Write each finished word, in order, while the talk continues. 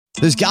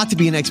There's got to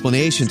be an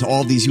explanation to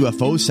all these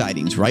UFO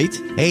sightings, right?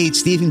 Hey,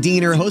 it's Stephen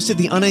Diener, host of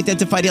the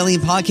Unidentified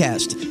Alien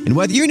Podcast. And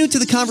whether you're new to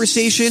the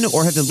conversation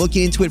or have been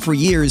looking into it for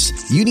years,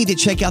 you need to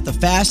check out the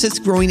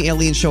fastest growing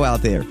alien show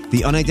out there,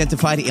 the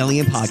Unidentified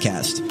Alien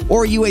Podcast,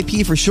 or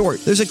UAP for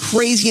short. There's a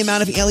crazy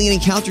amount of alien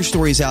encounter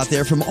stories out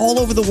there from all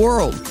over the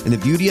world. And the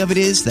beauty of it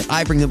is that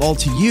I bring them all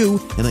to you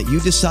and let you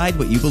decide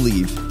what you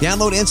believe.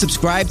 Download and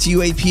subscribe to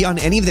UAP on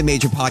any of the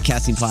major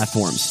podcasting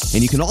platforms.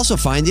 And you can also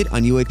find it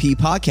on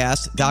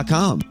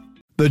UAPpodcast.com.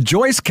 The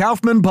Joyce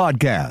Kaufman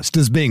Podcast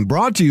is being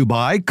brought to you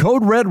by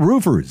Code Red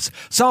Roofers,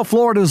 South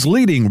Florida's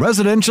leading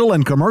residential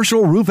and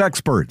commercial roof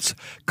experts.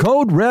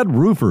 Code Red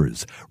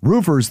Roofers,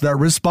 roofers that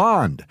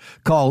respond.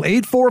 Call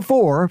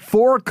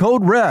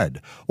 844-4-CODE-RED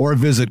or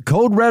visit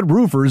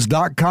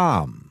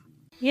CodeRedRoofers.com.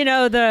 You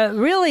know, the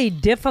really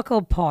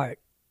difficult part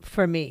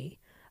for me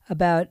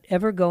about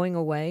ever going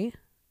away,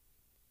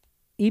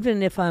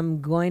 even if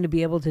I'm going to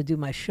be able to do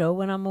my show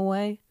when I'm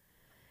away,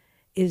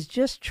 is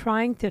just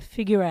trying to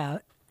figure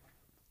out,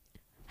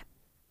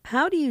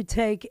 how do you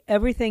take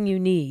everything you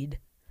need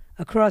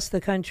across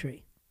the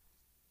country?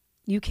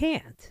 You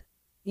can't.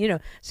 You know,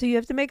 so you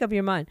have to make up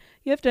your mind.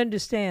 You have to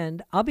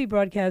understand, I'll be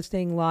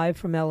broadcasting live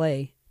from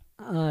L.A.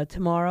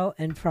 Tomorrow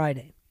and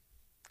Friday.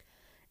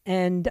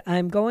 And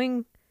I'm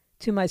going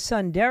to my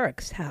son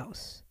Derek's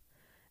house,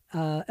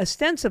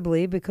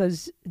 ostensibly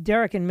because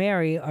Derek and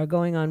Mary are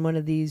going on one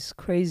of these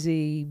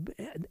crazy,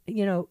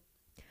 you know,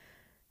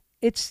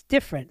 it's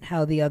different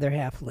how the other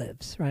half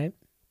lives, right?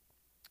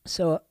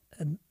 So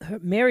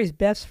Mary's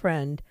best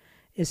friend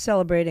is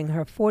celebrating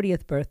her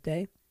 40th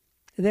birthday.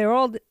 They're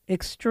all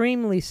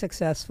extremely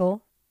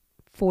successful,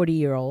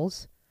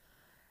 40-year-olds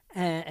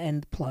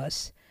and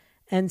plus.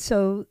 And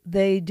so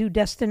they do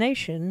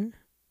destination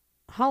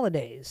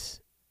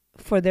holidays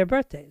for their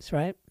birthdays,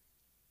 right?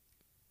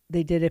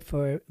 They did it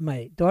for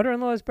my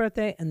daughter-in-law's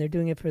birthday, and they're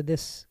doing it for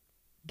this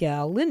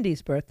gal,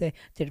 Lindy's birthday.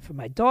 Did it for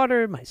my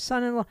daughter, my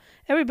son-in-law.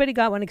 Everybody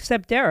got one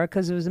except Derek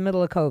because it was the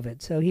middle of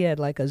COVID. So he had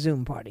like a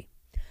Zoom party,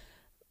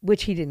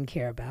 which he didn't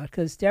care about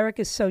because Derek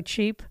is so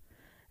cheap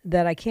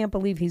that I can't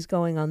believe he's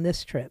going on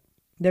this trip.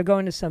 They're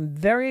going to some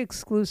very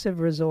exclusive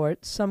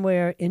resort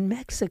somewhere in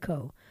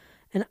Mexico,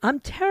 and I'm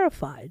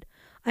terrified.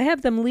 I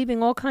have them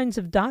leaving all kinds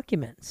of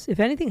documents. If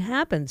anything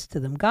happens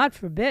to them, God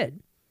forbid,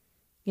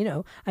 you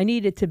know, I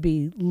need it to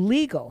be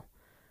legal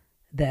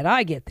that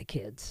I get the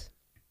kids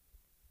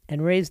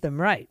and raise them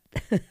right.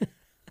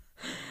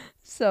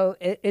 So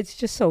it's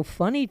just so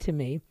funny to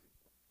me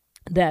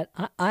that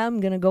I'm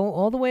going to go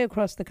all the way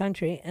across the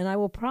country, and I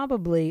will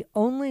probably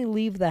only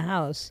leave the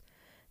house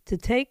to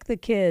take the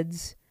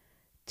kids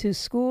to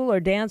school or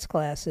dance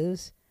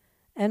classes,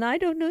 and I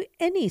don't do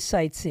any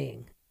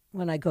sightseeing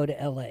when I go to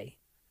L.A.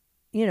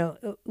 You know,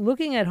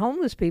 looking at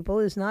homeless people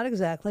is not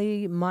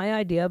exactly my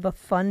idea of a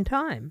fun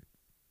time.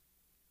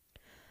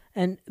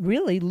 And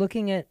really,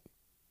 looking at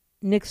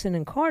Nixon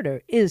and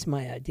Carter is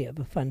my idea of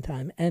a fun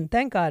time, and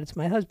thank God it's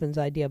my husband's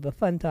idea of a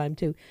fun time,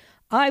 too.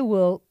 I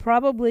will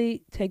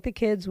probably take the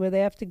kids where they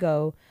have to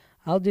go.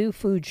 I'll do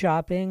food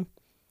shopping.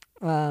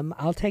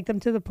 I'll take them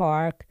to the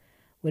park.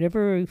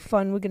 Whatever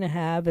fun we're going to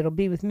have, it'll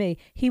be with me.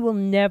 He will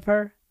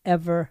never,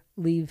 ever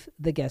leave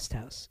the guest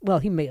house. Well,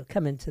 he may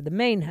come into the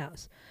main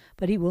house,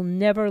 but he will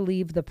never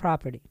leave the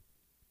property.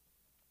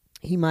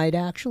 He might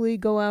actually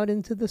go out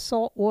into the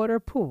saltwater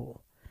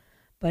pool,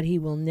 but he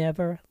will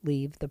never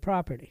leave the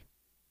property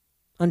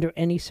under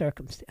any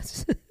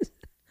circumstances.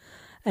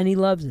 And he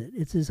loves it.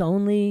 It's his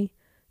only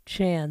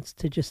chance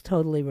to just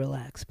totally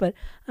relax. But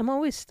I'm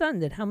always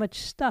stunned at how much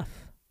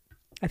stuff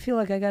I feel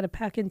like I got to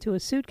pack into a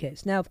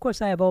suitcase. Now, of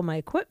course, I have all my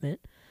equipment.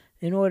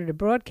 In order to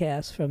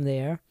broadcast from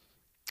there,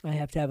 I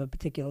have to have a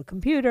particular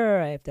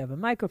computer, I have to have a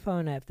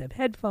microphone, I have to have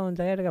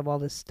headphones, I got to have all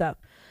this stuff.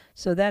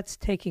 So that's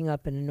taking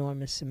up an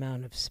enormous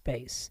amount of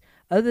space.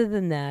 Other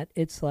than that,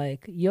 it's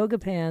like yoga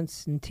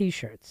pants and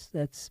T-shirts.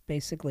 That's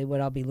basically what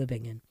I'll be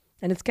living in.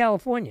 And it's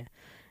California.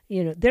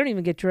 You know, they don't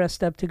even get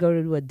dressed up to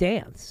go to a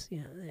dance.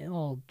 You know, they're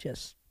all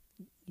just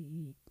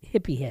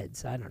hippie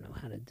heads. I don't know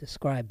how to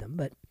describe them,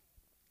 but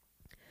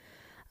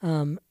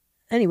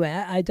anyway,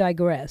 I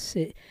digress.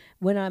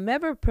 When I'm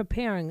ever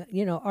preparing,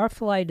 you know, our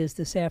flight is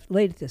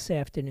late this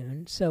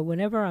afternoon, so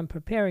whenever I'm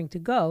preparing to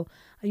go,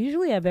 I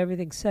usually have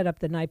everything set up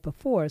the night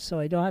before so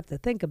I don't have to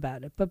think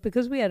about it. But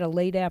because we had a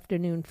late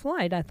afternoon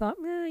flight, I thought,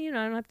 you know,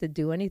 I don't have to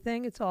do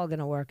anything. It's all going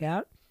to work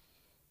out.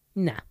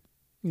 No.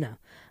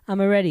 I'm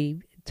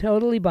already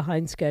totally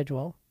behind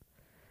schedule.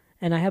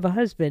 And I have a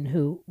husband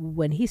who,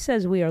 when he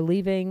says we are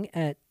leaving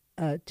at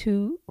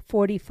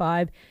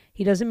 2:45,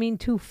 he doesn't mean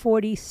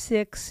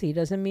 2:46, he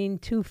doesn't mean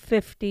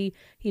 2:50,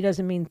 he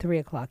doesn't mean 3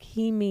 o'clock.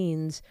 He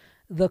means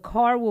the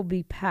car will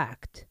be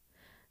packed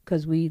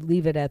because we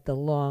leave it at the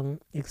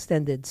long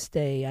extended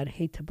stay. I'd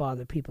hate to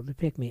bother people to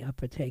pick me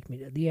up or take me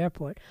to the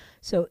airport.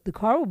 So the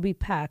car will be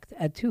packed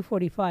at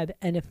 2:45,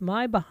 and if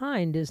my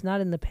behind is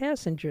not in the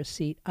passenger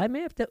seat, I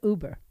may have to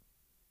Uber.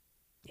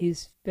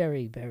 He's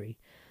very, very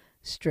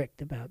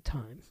strict about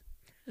time,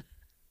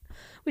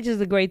 which is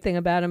the great thing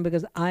about him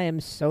because I am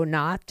so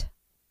not.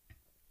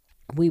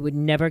 We would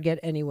never get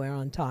anywhere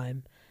on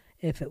time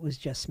if it was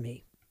just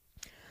me.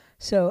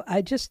 So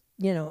I just,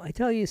 I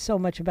tell you so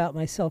much about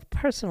myself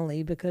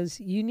personally because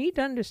you need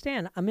to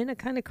understand I'm in a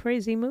kind of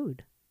crazy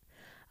mood.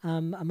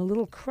 I'm a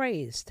little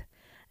crazed,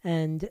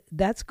 and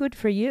that's good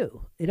for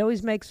you. It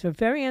always makes for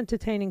very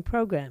entertaining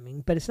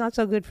programming, but it's not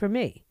so good for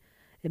me.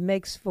 It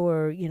makes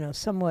for,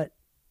 somewhat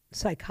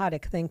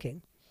psychotic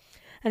thinking.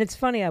 And it's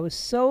funny, I was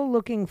so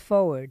looking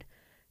forward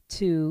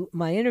to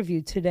my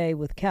interview today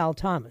with Cal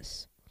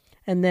Thomas.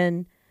 And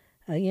then,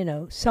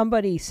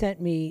 somebody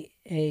sent me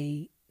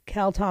a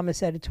Cal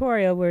Thomas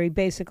editorial where he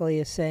basically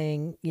is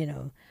saying,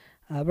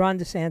 Ron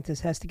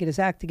DeSantis has to get his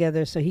act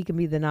together so he can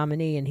be the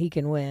nominee and he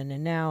can win.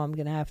 And now I'm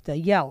going to have to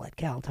yell at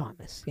Cal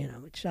Thomas,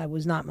 which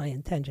was not my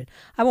intention.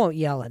 I won't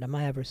yell at him.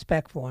 I have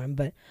respect for him.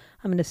 But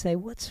I'm going to say,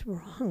 what's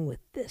wrong with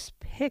this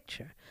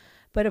picture?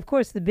 But, of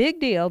course, the big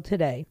deal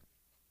today.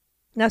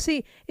 Now,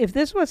 see, if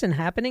this wasn't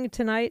happening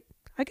tonight,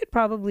 I could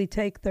probably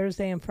take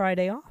Thursday and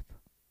Friday off,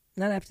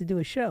 not have to do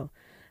a show.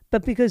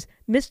 But because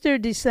Mr.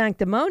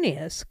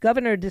 DeSanctimonious,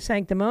 Governor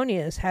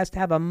DeSanctimonious, has to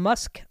have a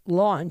Musk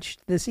launch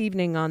this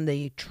evening on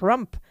the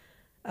Trump,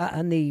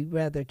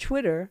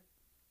 Twitter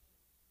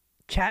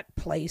chat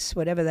place,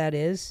 whatever that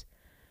is,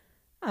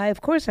 I,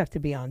 of course, have to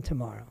be on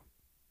tomorrow.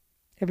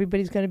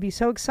 Everybody's going to be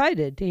so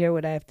excited to hear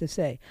what I have to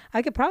say.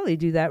 I could probably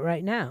do that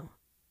right now.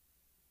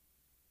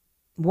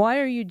 Why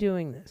are you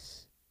doing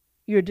this?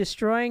 You're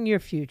destroying your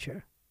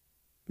future,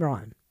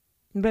 Ron.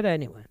 But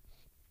anyway.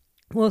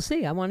 We'll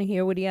see. I want to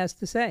hear what he has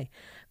to say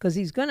because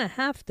he's going to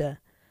have to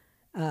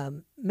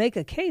make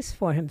a case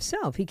for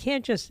himself. He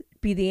can't just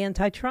be the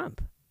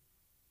anti-Trump.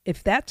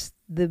 If that's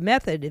the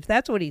method, if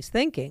that's what he's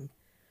thinking,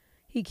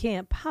 he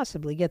can't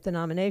possibly get the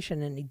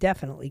nomination, and he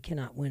definitely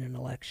cannot win an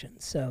election.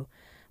 So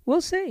we'll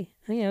see.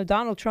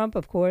 Donald Trump,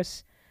 of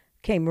course,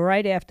 came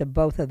right after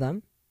both of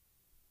them,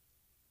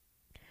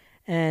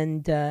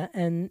 and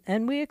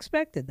we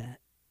expected that.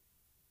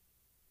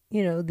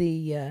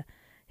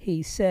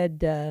 He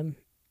said.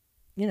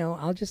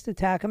 I'll just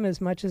attack him as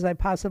much as I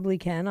possibly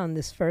can on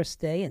this first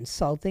day,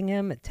 insulting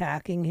him,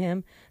 attacking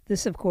him.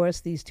 This, of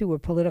course, these two were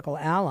political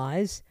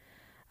allies.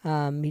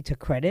 He took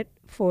credit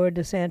for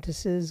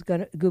DeSantis's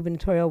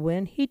gubernatorial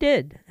win. He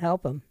did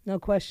help him, no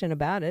question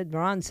about it.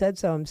 Ron said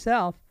so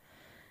himself.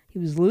 He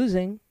was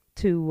losing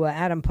to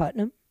Adam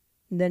Putnam,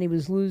 and then he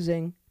was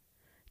losing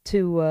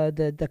to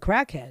the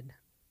crackhead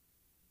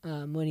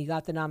when he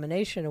got the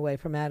nomination away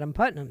from Adam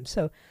Putnam.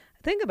 So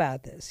think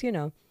about this,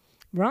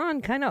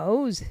 Ron kind of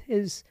owes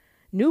his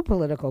new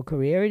political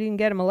career. He didn't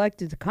get him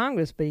elected to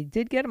Congress, but he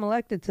did get him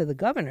elected to the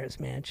governor's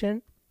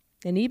mansion.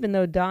 And even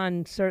though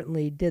Don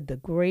certainly did the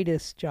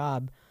greatest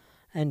job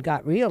and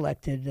got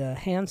reelected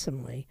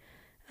handsomely,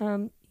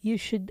 you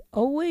should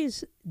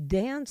always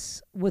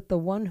dance with the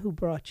one who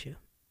brought you.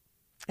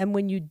 And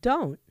when you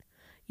don't,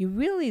 you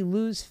really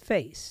lose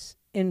face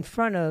in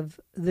front of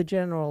the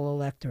general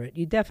electorate.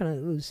 You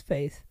definitely lose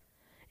faith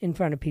in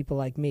front of people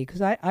like me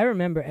because I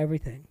remember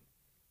everything.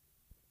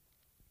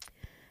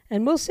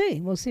 And we'll see.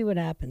 We'll see what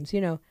happens.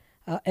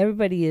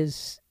 Everybody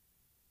is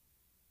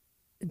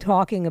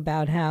talking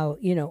about how,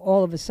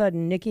 all of a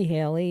sudden Nikki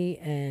Haley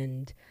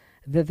and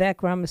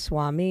Vivek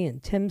Ramaswamy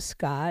and Tim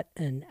Scott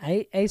and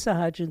Asa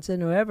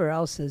Hutchinson, whoever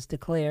else has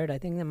declared, I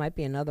think there might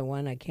be another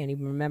one, I can't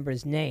even remember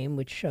his name,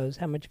 which shows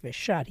how much of a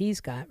shot he's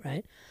got,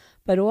 right?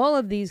 But all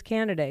of these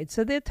candidates,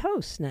 so they're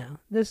toast now.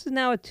 This is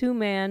now a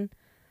two-man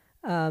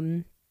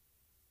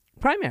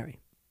primary.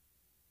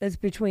 It's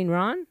between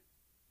Ron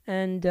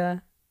and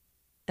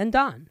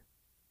Don.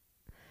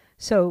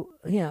 So,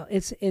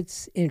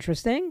 it's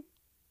interesting.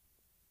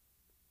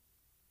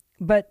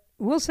 But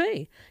we'll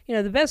see.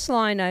 The best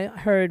line I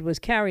heard was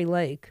Carrie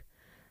Lake,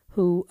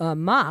 who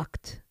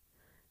mocked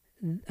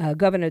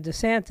Governor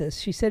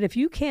DeSantis. She said, if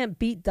you can't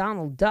beat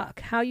Donald Duck,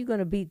 how are you going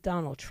to beat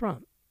Donald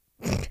Trump?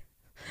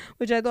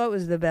 Which I thought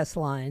was the best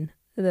line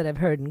that I've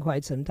heard in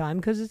quite some time,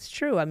 because it's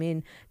true. I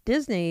mean,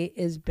 Disney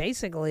is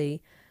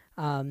basically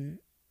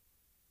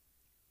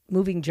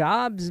moving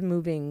jobs,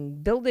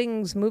 moving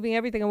buildings, moving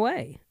everything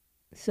away.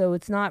 So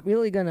it's not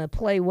really going to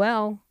play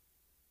well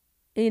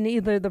in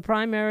either the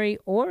primary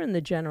or in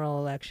the general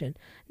election.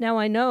 Now,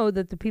 I know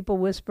that the people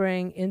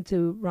whispering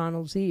into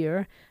Ronald's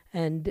ear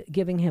and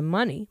giving him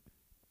money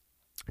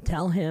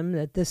tell him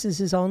that this is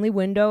his only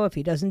window. If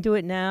he doesn't do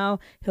it now,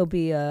 he'll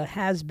be a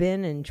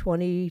has-been in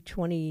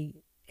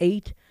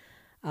 2028.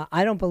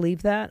 I don't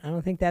believe that. I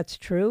don't think that's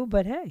true.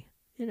 But hey,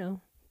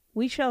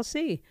 we shall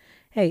see.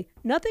 Hey,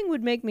 nothing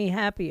would make me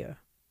happier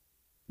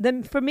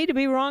than for me to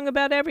be wrong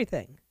about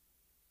everything.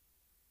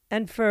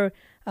 And for,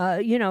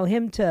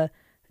 him to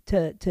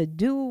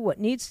do what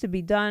needs to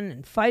be done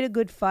and fight a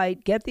good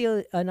fight, get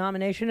the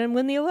nomination and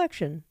win the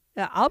election.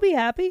 I'll be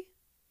happy.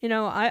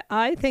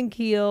 I think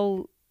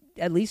he'll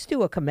at least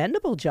do a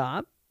commendable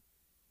job.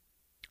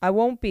 I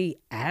won't be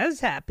as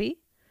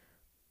happy,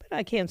 but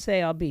I can't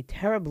say I'll be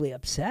terribly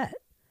upset.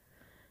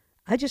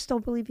 I just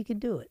don't believe he can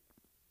do it.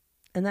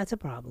 And that's a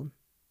problem.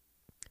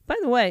 By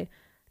the way,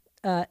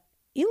 Elon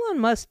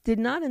Musk did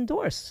not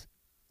endorse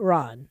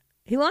Ron.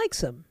 He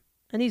likes him.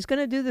 And he's going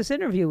to do this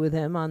interview with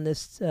him on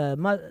this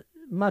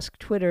Musk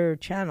Twitter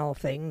channel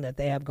thing that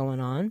they have going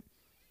on.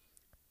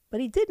 But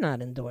he did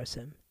not endorse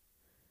him.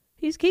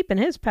 He's keeping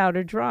his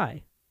powder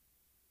dry.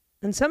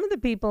 And some of the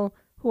people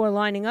who are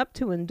lining up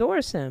to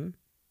endorse him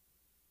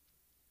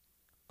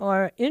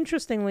are,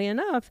 interestingly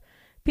enough,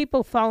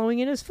 people following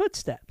in his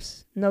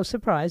footsteps. No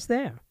surprise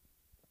there.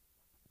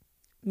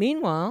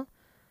 Meanwhile,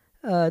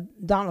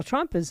 Donald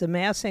Trump is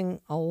amassing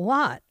a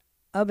lot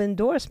of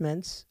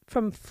endorsements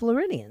from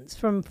Floridians,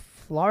 from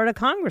Florida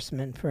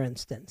congressmen, for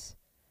instance.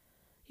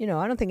 I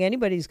don't think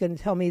anybody's going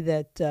to tell me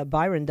that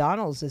Byron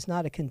Donalds is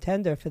not a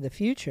contender for the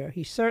future.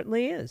 He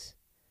certainly is.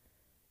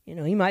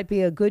 He might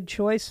be a good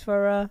choice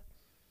for a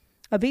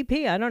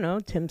VP. I don't know.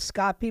 Tim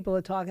Scott, people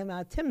are talking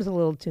about. Tim's a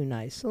little too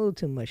nice, a little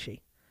too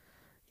mushy.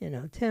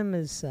 Tim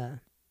is, I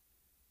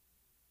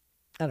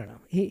don't know.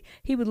 He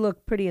would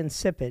look pretty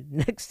insipid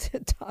next to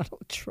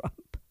Donald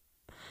Trump.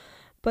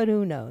 But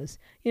who knows?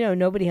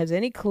 Nobody has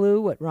any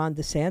clue what Ron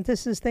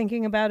DeSantis is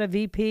thinking about a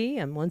VP.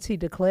 And once he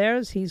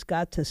declares, he's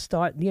got to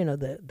start,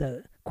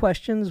 the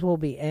questions will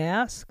be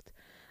asked.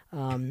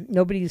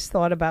 Nobody's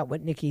thought about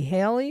what Nikki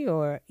Haley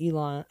or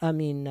Vivek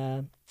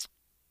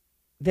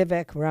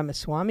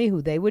Ramaswamy,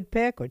 who they would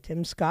pick, or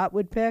Tim Scott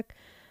would pick.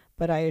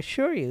 But I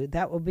assure you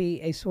that will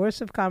be a source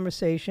of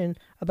conversation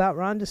about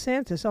Ron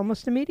DeSantis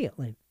almost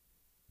immediately.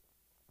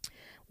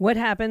 What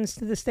happens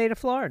to the state of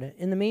Florida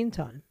in the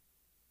meantime?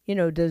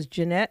 Does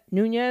Jeanette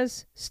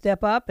Nunez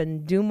step up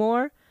and do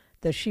more?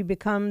 Does she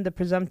become the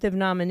presumptive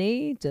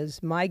nominee?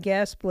 Does my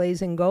guest,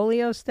 Blaise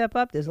Ingolio, step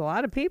up? There's a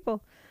lot of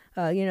people.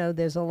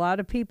 There's a lot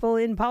of people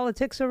in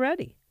politics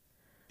already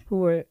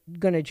who are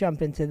going to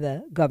jump into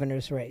the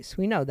governor's race.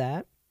 We know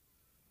that.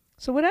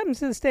 So what happens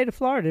to the state of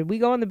Florida? Did we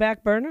go on the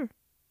back burner?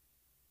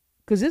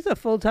 Because it's a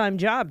full-time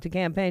job to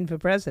campaign for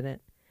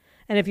president.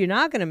 And if you're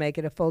not going to make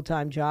it a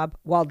full-time job,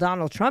 while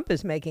Donald Trump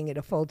is making it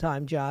a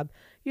full-time job,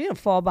 you're going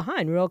to fall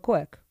behind real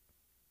quick.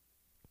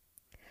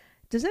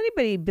 Does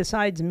anybody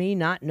besides me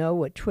not know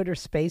what Twitter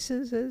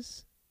Spaces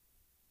is?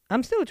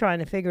 I'm still trying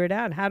to figure it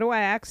out. How do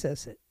I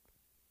access it?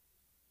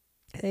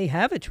 They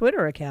have a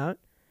Twitter account.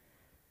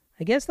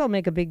 I guess they'll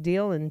make a big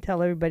deal and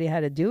tell everybody how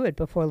to do it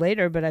before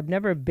later, but I've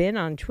never been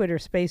on Twitter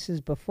Spaces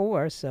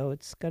before, so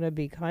it's going to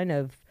be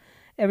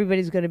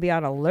everybody's going to be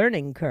on a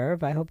learning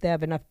curve. I hope they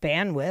have enough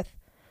bandwidth,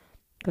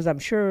 because I'm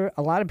sure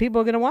a lot of people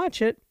are going to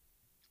watch it.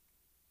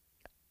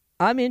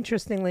 I'm,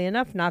 interestingly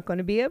enough, not going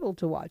to be able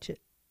to watch it.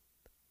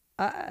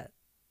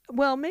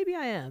 Well, maybe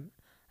I am.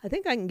 I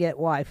think I can get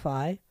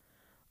Wi-Fi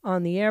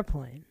on the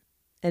airplane.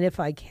 And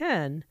if I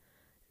can,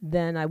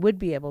 then I would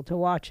be able to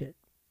watch it.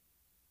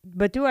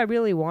 But do I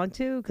really want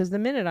to? Because the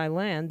minute I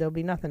land, there'll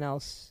be nothing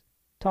else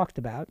talked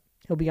about.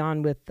 He'll be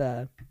on with,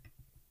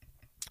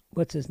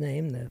 what's his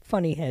name? The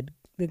funny head,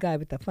 the guy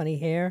with the funny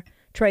hair,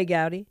 Trey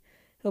Gowdy.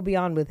 He'll be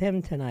on with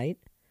him tonight.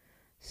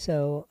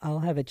 So I'll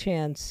have a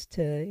chance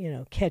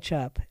to, catch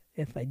up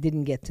if I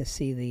didn't get to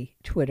see the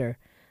Twitter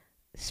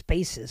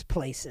Spaces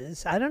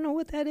places. I don't know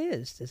what that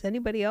is. Does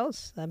anybody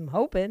else? I'm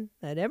hoping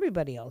that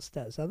everybody else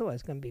does.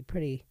 Otherwise, it's going to be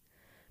pretty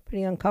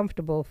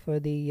uncomfortable for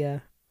the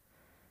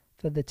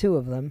two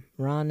of them,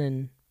 Ron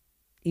and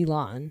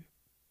Elon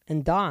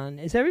and Don.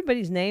 Is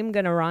everybody's name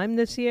going to rhyme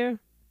this year?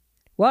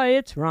 Why,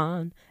 it's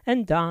Ron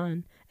and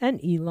Don and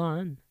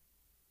Elon.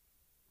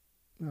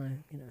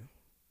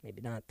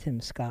 Maybe not Tim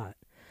Scott.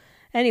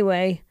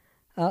 Anyway,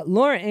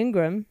 Laura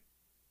Ingraham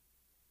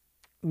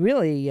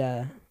really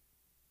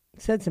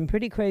said some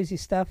pretty crazy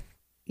stuff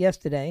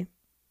yesterday.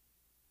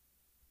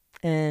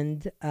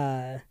 And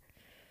I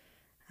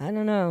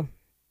don't know.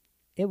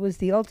 It was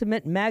the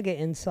ultimate MAGA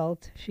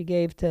insult she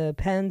gave to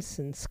Pence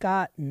and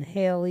Scott and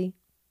Haley.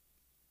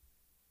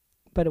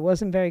 But it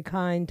wasn't very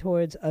kind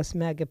towards us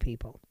MAGA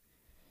people.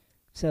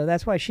 So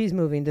that's why she's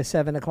moving to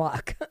 7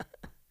 o'clock.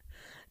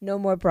 No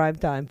more prime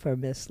time for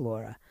Miss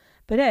Laura.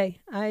 But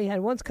hey, I had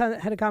once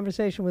had a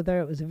conversation with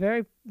her. It was a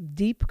very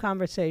deep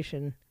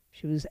conversation.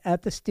 She was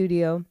at the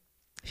studio.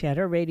 She had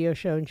her radio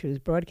show, and she was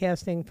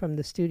broadcasting from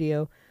the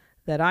studio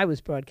that I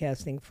was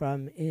broadcasting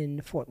from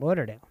in Fort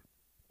Lauderdale.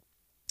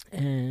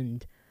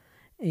 And,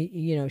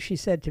 she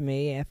said to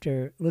me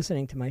after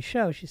listening to my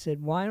show, she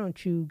said, why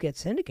don't you get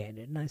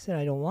syndicated? And I said,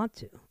 I don't want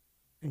to.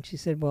 And she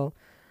said, well,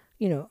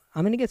 I'm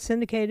going to get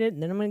syndicated,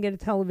 and then I'm going to get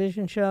a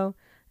television show,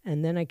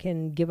 and then I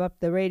can give up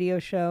the radio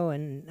show,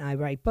 and I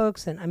write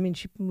books. And,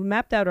 she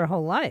mapped out her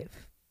whole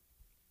life.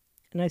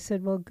 And I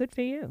said, well, good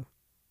for you.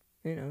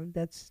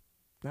 That's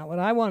not what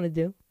I want to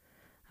do.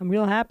 I'm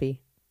real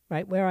happy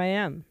right where I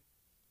am.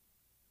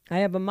 I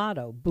have a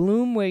motto,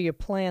 bloom where you're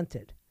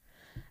planted.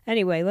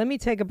 Anyway, let me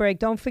take a break.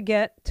 Don't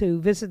forget to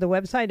visit the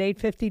website,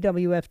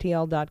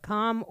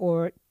 850WFTL.com,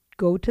 or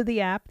go to the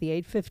app, the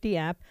 850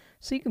 app,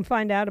 so you can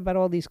find out about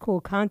all these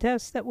cool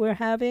contests that we're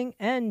having,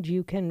 and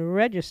you can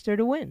register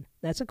to win.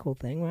 That's a cool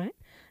thing, right?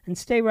 And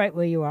stay right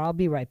where you are. I'll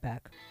be right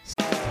back.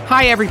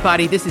 Hi,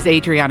 everybody. This is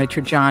Adriana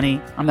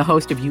Trajani. I'm the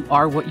host of You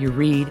Are What You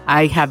Read.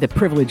 I have the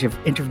privilege of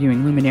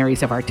interviewing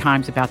luminaries of our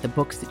times about the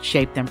books that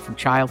shaped them from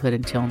childhood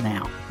until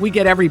now. We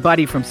get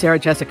everybody from Sarah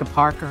Jessica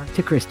Parker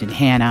to Kristen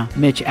Hanna,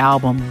 Mitch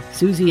Albom,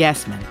 Susie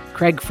Essman,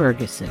 Craig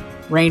Ferguson,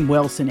 Rainn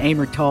Wilson,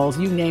 Amor Tolls,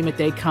 you name it,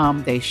 they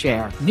come, they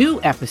share.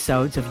 New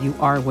episodes of You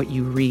Are What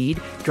You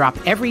Read drop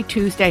every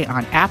Tuesday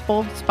on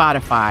Apple,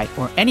 Spotify,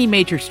 or any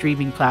major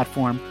streaming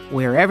platform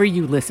wherever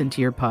you listen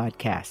to your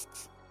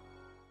podcasts.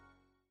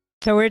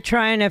 So we're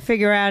trying to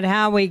figure out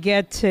how we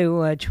get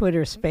to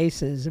Twitter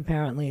Spaces.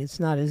 Apparently it's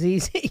not as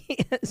easy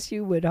as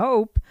you would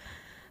hope,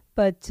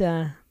 but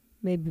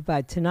maybe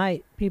by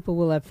tonight people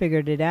will have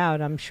figured it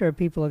out. I'm sure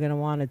people are going to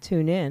want to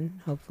tune in.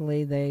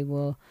 Hopefully they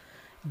will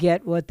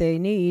get what they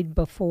need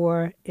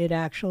before it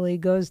actually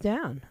goes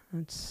down.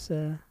 It's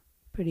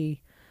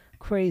pretty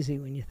crazy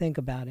when you think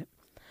about it.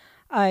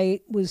 I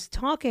was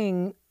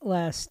talking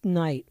last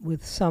night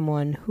with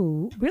someone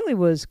who really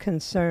was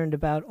concerned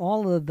about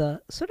all of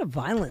the sort of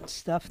violent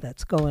stuff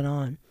that's going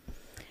on.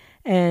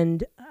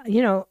 And,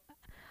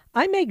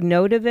 I make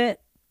note of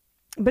it,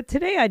 but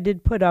today I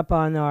did put up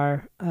on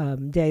our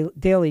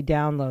daily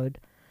download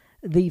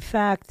the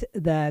fact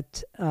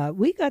that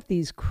we got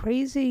these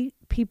crazy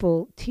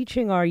people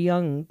teaching our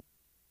young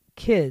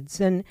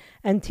kids and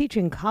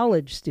teaching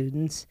college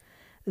students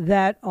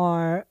that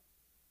are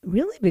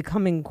really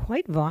becoming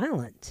quite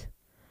violent.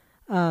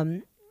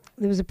 There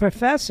was a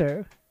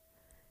professor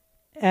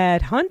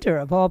at Hunter,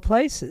 of all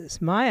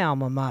places, my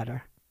alma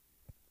mater,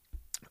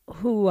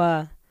 who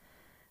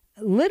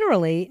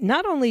literally,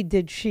 not only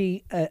did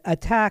she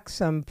attack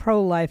some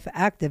pro-life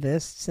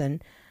activists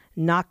and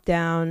knock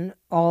down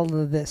all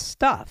of this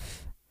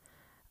stuff,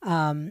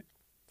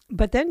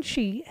 but then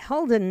she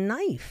held a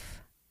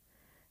knife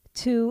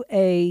to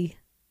a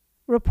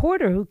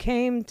reporter who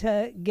came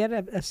to get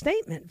a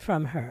statement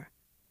from her.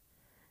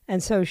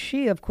 And so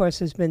she, of course,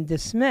 has been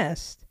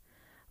dismissed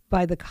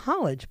by the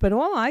college. But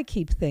all I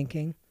keep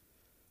thinking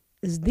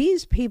is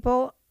these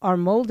people are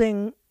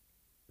molding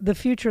the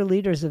future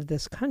leaders of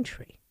this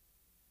country.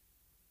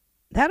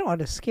 That ought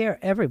to scare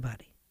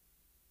everybody.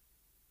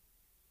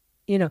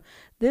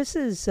 This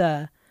is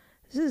not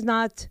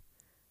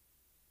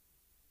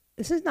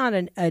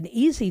an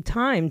easy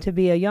time to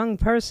be a young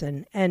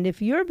person. And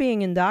if you're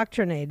being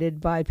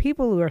indoctrinated by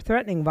people who are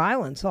threatening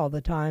violence all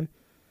the time,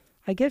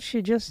 I guess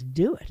you just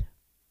do it.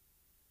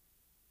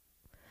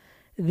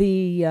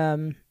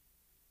 The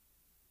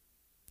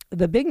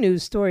big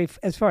news story,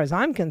 as far as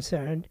I'm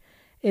concerned,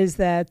 is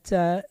that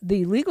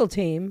the legal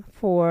team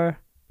for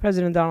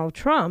President Donald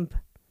Trump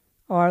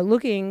are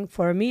looking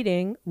for a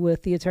meeting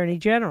with the Attorney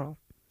General,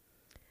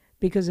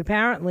 because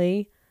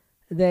apparently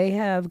they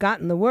have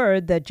gotten the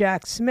word that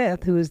Jack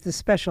Smith, who is the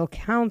special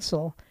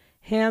counsel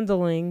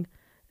handling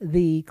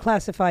the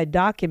classified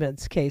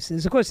documents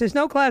cases. Of course, there's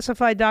no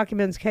classified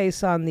documents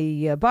case on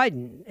the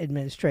Biden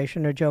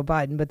administration or Joe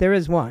Biden, but there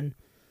is one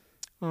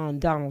on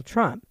Donald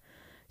Trump.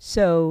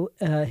 So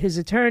his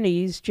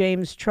attorneys,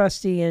 James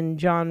Trusty and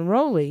John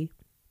Rowley,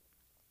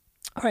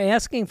 are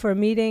asking for a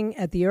meeting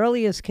at the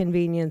earliest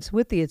convenience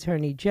with the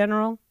Attorney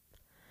General.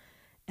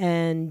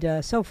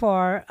 And so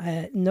far,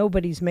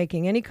 nobody's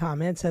making any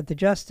comments at the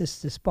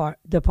Justice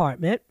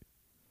Department.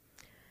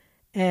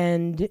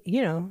 And,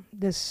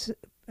 this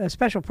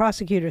Special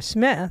Prosecutor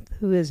Smith,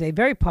 who is a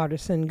very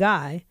partisan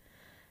guy,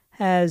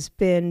 has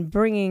been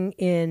bringing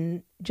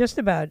in just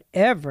about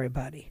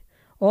everybody.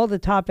 All the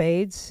top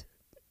aides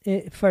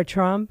for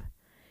Trump.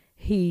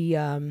 He's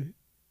gotten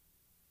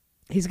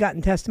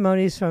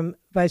testimonies from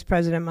Vice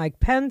President Mike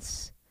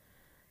Pence.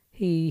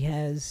 He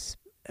has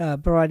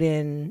brought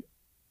in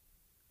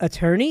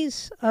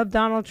attorneys of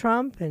Donald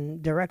Trump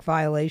in direct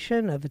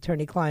violation of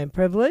attorney-client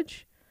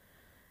privilege.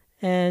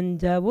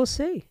 And we'll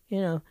see.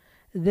 They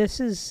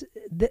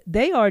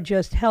are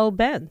just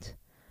hell-bent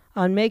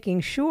on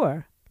making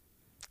sure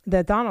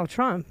that Donald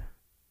Trump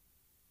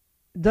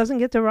doesn't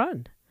get to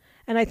run.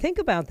 And I think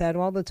about that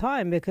all the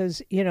time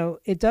because,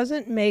 it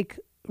doesn't make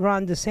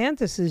Ron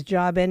DeSantis'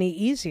 job any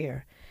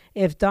easier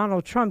if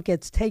Donald Trump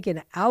gets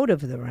taken out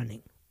of the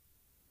running.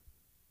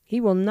 He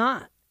will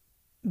not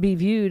be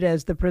viewed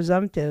as the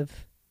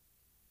presumptive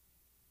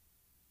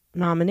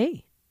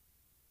nominee.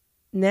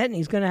 And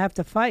he's going to have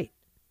to fight.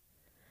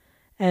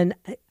 And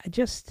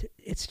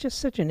it's just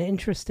such an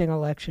interesting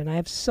election. I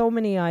have so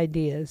many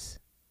ideas.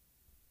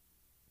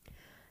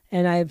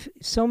 And I have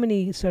so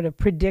many sort of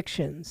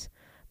predictions.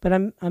 But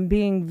I'm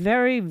being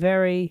very,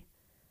 very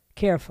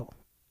careful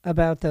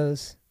about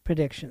those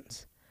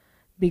predictions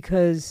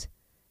because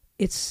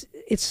it's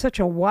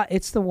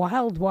the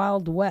wild,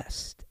 wild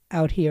west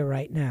out here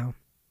right now.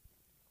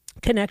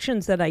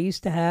 Connections that I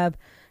used to have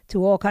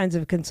to all kinds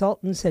of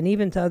consultants and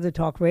even to other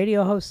talk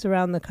radio hosts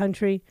around the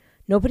country,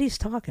 nobody's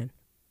talking.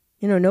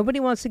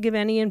 Nobody wants to give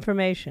any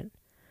information.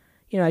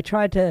 I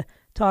tried to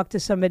talk to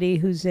somebody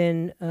who's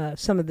in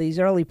some of these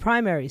early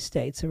primary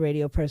states, a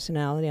radio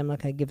personality. I'm not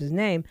going to give his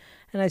name.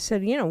 And I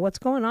said, what's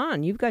going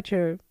on? You've got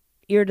your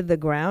ear to the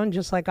ground,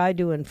 just like I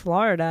do in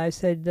Florida. I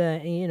said,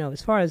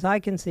 as far as I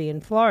can see in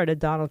Florida,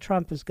 Donald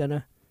Trump is going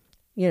to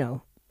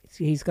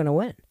he's going to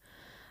win.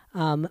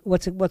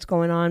 What's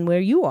going on where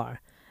you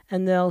are?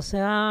 And they'll say,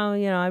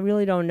 I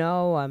really don't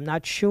know. I'm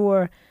not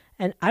sure.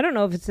 And I don't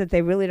know if it's that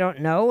they really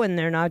don't know and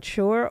they're not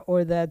sure,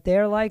 or that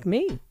they're like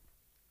me.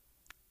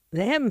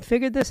 They haven't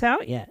figured this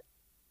out yet.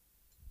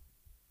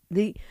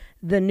 The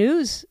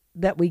news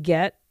that we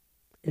get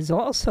is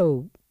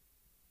also,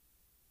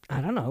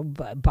 I don't know,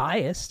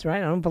 biased,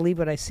 right? I don't believe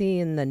what I see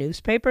in the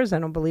newspapers. I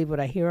don't believe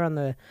what I hear on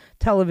the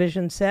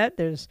television set.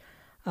 There's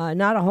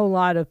not a whole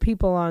lot of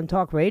people on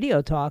talk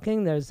radio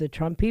talking. There's the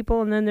Trump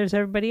people, and then there's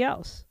everybody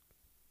else.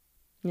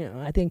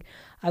 I think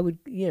I would,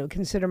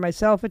 consider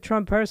myself a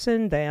Trump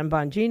person. Diane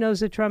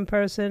Bongino's a Trump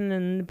person,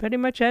 and it pretty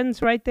much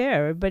ends right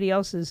there. Everybody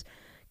else is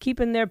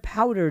keeping their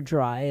powder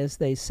dry, as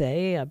they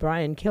say.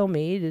 Brian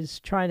Kilmeade is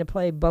trying to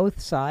play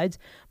both sides.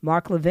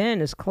 Mark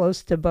Levin is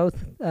close to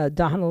both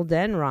Donald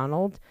and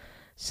Ronald.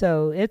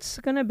 So it's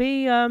going to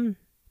be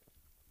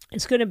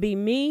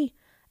me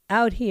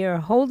out here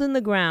holding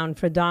the ground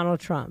for Donald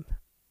Trump.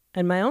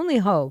 And my only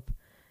hope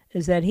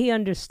is that he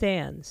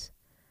understands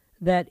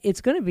that it's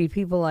going to be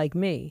people like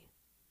me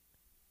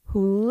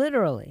who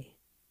literally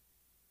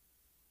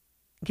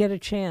get a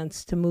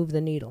chance to move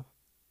the needle.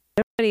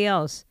 Everybody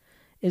else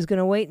is going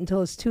to wait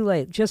until it's too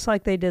late, just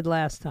like they did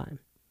last time.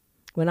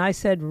 When I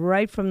said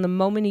right from the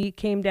moment he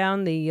came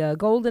down the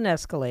golden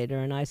escalator,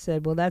 and I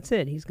said, well, that's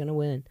it, he's going to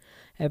win.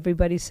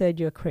 Everybody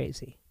said, you're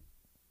crazy,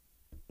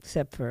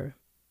 except for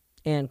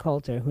Ann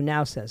Coulter, who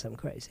now says I'm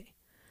crazy.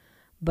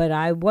 But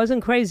I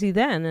wasn't crazy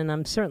then, and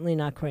I'm certainly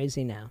not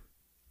crazy now.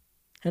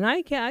 And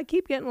I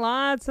keep getting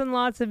lots and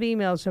lots of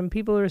emails from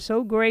people who are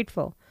so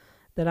grateful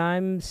that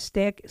I'm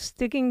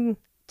sticking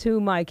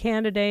to my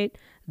candidate.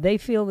 They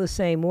feel the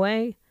same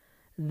way.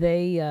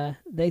 They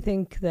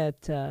think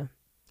that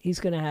he's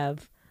going to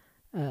have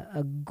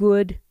a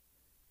good,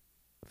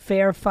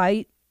 fair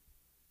fight,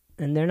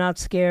 and they're not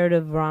scared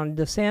of Ron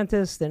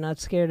DeSantis. They're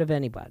not scared of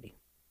anybody.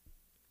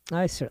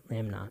 I certainly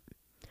am not.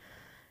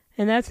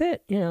 And that's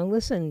it.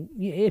 Listen,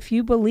 if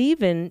you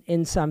believe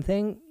in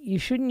something,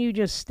 shouldn't you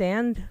just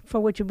stand for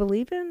what you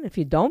believe in? If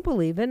you don't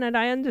believe in it,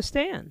 I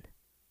understand.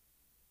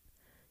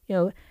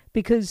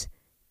 Because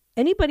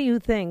anybody who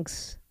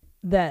thinks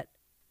that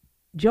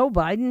Joe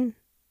Biden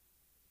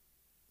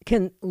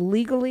can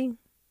legally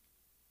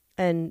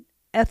and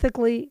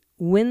ethically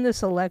win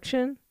this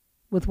election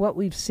with what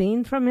we've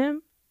seen from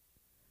him,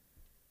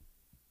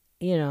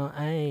 you're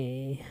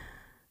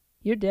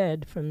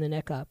dead from the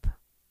neck up.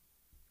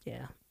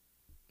 Yeah.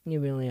 You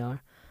really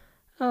are.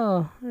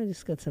 Oh, I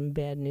just got some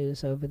bad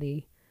news over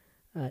the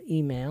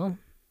email.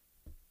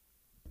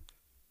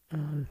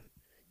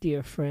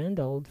 Dear friend,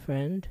 old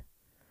friend,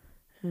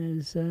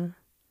 has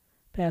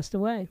passed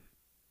away.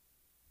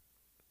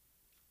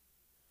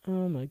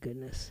 Oh, my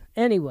goodness.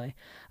 Anyway,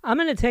 I'm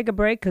going to take a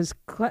break because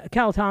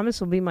Cal Thomas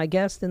will be my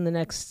guest in the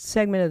next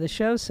segment of the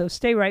show, so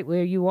stay right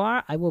where you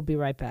are. I will be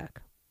right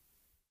back.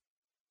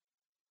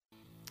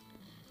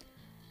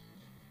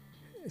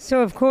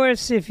 So, of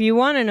course, if you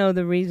want to know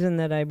the reason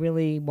that I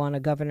really want a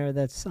governor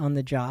that's on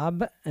the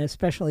job,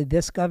 especially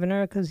this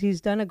governor, because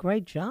he's done a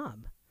great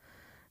job.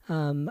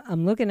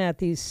 I'm looking at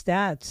these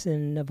stats,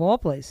 and of all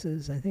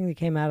places, I think they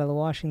came out of the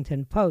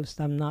Washington Post.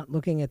 I'm not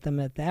looking at them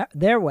at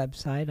their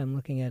website. I'm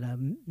looking at a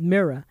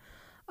mirror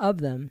of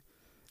them.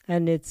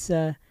 And it's,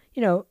 real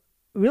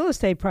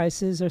estate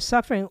prices are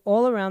suffering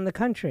all around the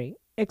country,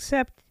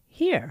 except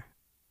here,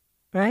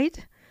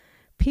 right?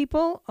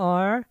 People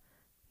are...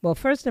 Well,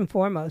 first and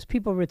foremost,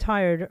 people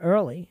retired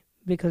early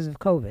because of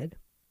COVID,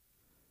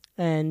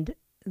 and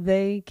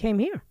they came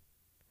here.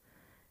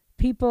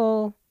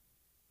 People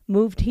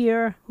moved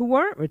here who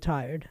weren't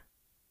retired,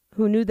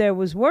 who knew there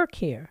was work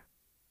here,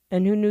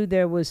 and who knew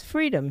there was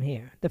freedom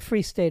here, the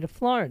free state of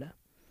Florida.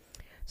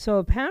 So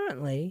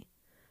apparently,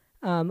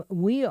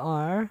 we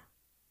are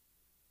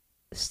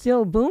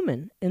still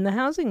booming in the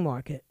housing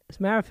market. As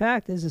a matter of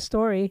fact, there's a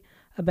story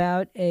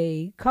about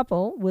a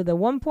couple with a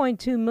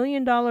 $1.2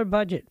 million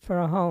budget for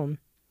a home,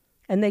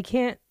 and they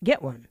can't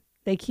get one.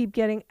 They keep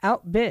getting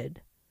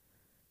outbid.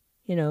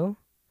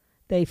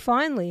 They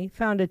finally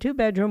found a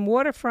 2-bedroom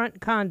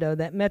waterfront condo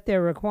that met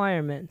their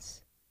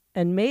requirements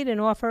and made an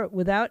offer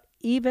without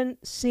even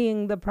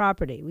seeing the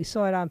property. We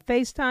saw it on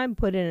FaceTime,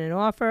 put in an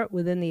offer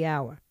within the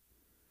hour.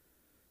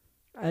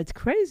 It's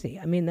crazy.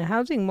 I mean, the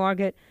housing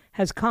market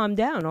has calmed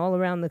down all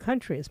around the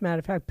country. As a matter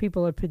of fact,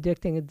 people are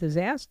predicting a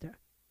disaster.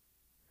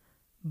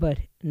 But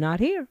not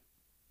here.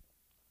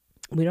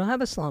 We don't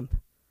have a slump.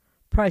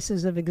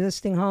 Prices of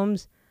existing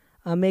homes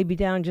may be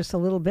down just a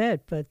little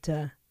bit, but,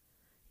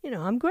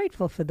 I'm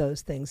grateful for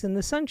those things. In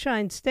the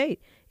Sunshine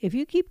State, if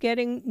you keep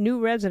getting new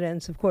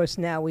residents, of course,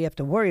 now we have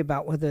to worry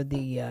about whether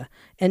the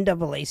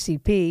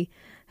NAACP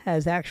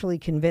has actually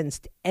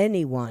convinced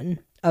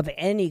anyone of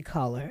any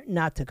color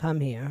not to come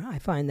here. I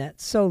find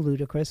that so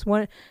ludicrous.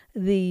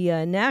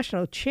 The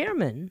national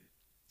chairman,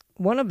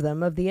 one of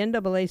them of the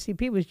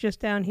NAACP, was just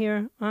down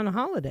here on a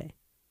holiday.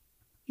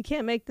 You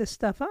can't make this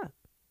stuff up.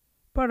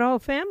 Brought her whole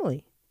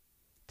family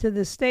to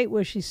the state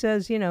where she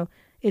says,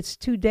 it's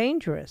too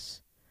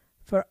dangerous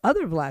for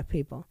other black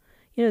people.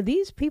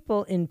 These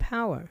people in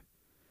power,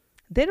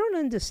 they don't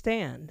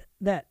understand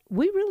that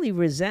we really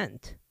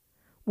resent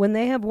when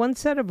they have one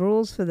set of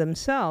rules for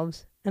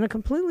themselves and a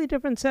completely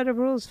different set of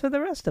rules for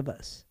the rest of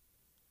us.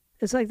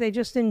 It's like they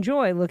just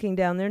enjoy looking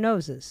down their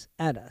noses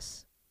at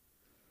us.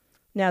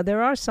 Now,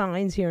 there are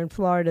signs here in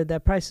Florida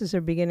that prices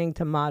are beginning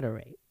to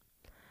moderate.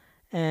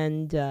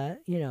 And,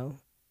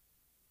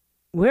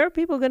 where are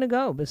people going to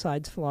go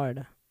besides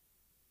Florida?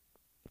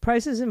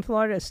 Prices in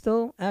Florida are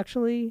still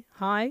actually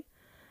high.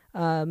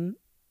 And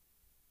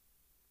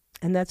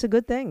that's a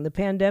good thing. The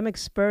pandemic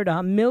spurred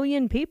 1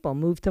 million people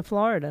move to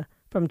Florida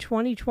from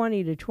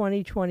 2020 to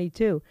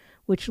 2022,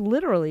 which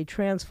literally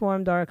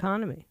transformed our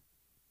economy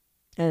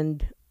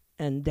and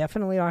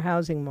definitely our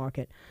housing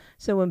market.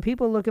 So when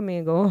people look at me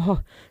and go,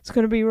 oh, it's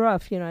going to be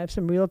rough, I have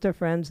some realtor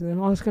friends, and then,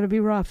 oh, it's going to be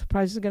rough. The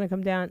price is going to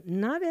come down.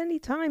 Not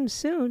anytime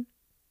soon.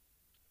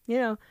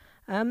 I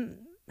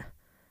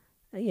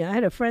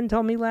had a friend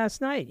told me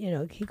last night,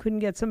 he couldn't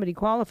get somebody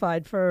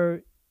qualified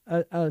for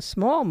a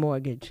small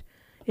mortgage.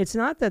 It's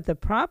not that the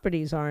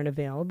properties aren't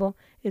available.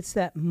 It's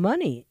that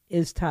money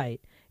is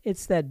tight.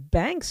 It's that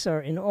banks are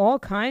in all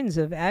kinds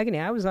of agony.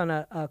 I was on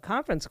a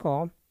conference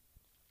call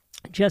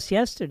just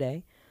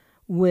yesterday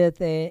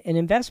with an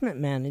investment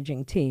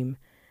managing team,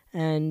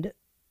 and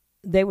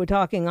they were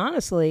talking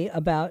honestly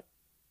about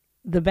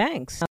the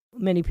banks.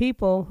 Many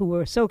people who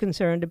were so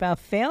concerned about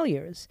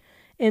failures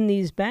in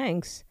these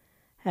banks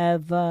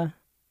have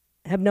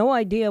no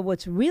idea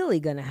what's really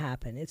going to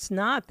happen. It's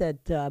not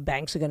that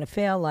banks are going to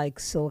fail like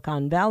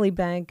Silicon Valley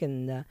Bank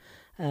and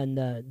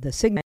the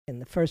Signet Bank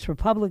and the First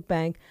Republic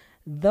Bank.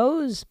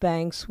 Those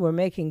banks were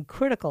making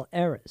critical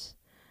errors,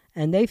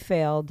 and they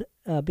failed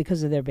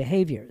because of their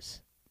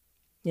behaviors.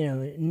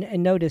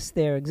 And notice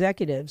their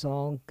executives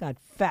all got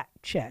fat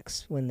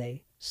checks when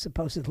they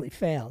supposedly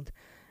failed.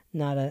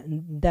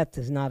 That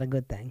is not a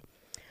good thing.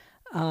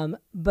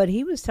 But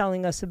he was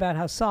telling us about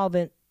how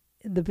solvent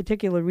the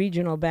particular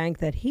regional bank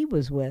that he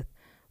was with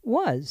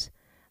was.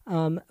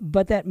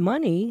 But that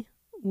money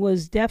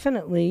was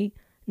definitely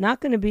not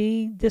going to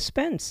be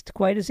dispensed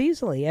quite as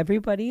easily.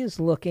 Everybody is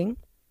looking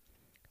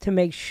to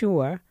make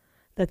sure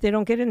that they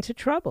don't get into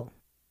trouble.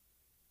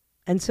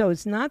 And so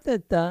it's not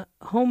that the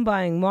home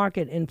buying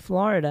market in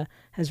Florida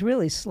has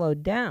really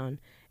slowed down.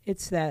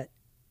 It's that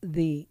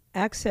the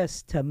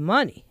access to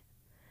money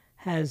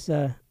has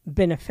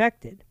been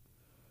affected.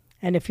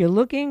 And if you're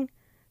looking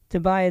to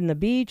buy in the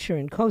beach or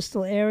in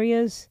coastal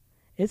areas,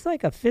 it's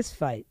like a fist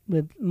fight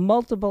with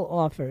multiple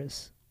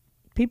offers.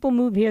 People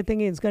move here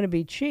thinking it's going to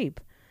be cheap,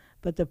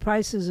 but the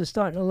prices are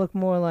starting to look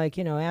more like,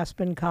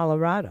 Aspen,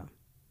 Colorado.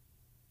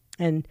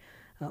 And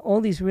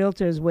all these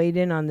realtors weighed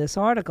in on this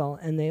article,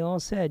 and they all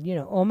said,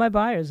 all my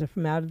buyers are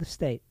from out of the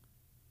state.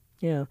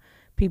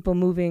 People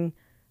moving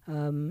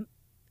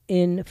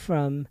in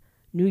from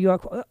New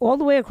York, all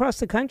the way across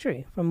the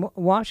country, from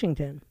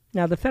Washington.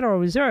 Now, the Federal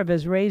Reserve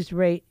has raised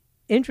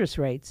interest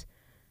rates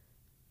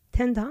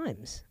 10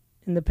 times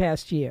in the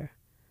past year,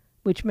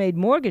 which made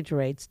mortgage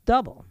rates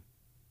double.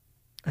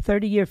 A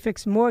 30-year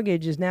fixed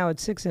mortgage is now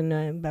at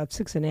about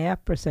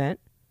 6.5%,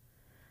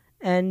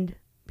 and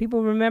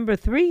people remember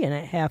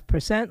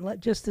 3.5%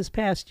 just this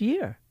past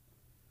year.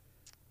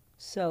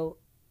 So,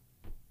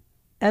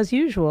 as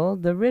usual,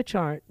 the rich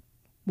aren't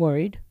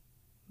worried,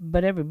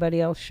 but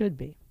everybody else should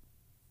be.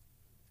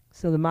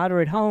 So the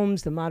moderate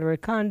homes, the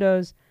moderate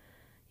condos,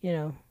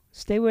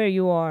 stay where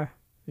you are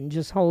and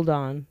just hold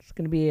on. It's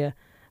going to be a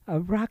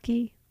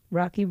rocky,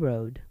 rocky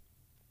road.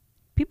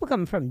 People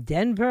coming from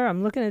Denver.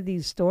 I'm looking at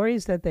these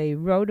stories that they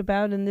wrote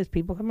about in this.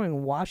 People coming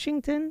from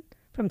Washington,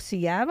 from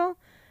Seattle.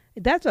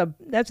 That's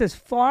as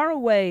far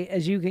away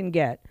as you can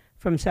get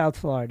from South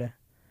Florida.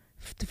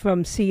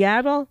 From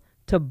Seattle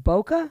to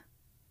Boca,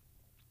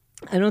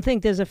 I don't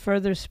think there's a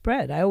further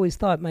spread. I always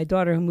thought my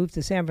daughter who moved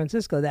to San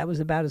Francisco, that was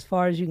about as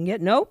far as you can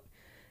get. Nope.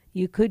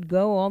 You could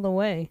go all the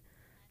way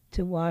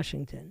to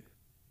Washington.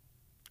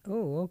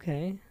 Oh,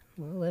 okay.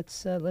 Well,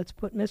 let's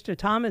put Mr.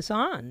 Thomas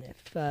on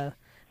if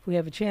we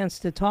have a chance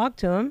to talk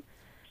to him.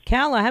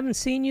 Cal, I haven't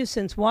seen you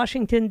since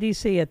Washington,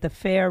 D.C. at the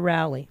fair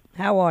rally.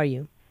 How are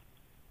you?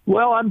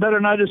 Well, I'm better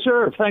than I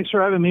deserve. Thanks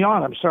for having me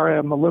on. I'm sorry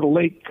I'm a little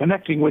late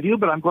connecting with you,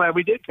 but I'm glad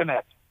we did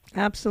connect.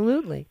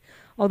 Absolutely.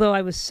 Although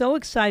I was so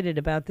excited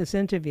about this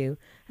interview,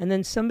 and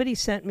then somebody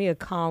sent me a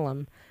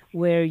column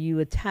where you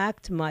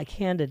attacked my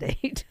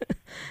candidate,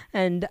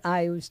 and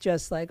I was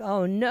just like,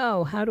 oh,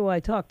 no, how do I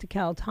talk to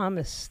Cal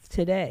Thomas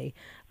today?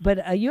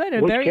 But you had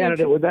a Which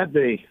candidate would that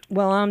be?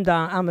 Well,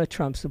 I'm a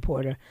Trump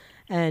supporter,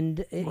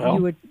 and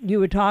you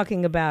were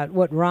talking about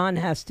what Ron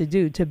has to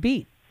do to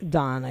beat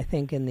Don, I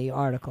think, in the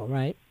article,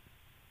 right?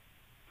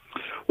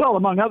 Well,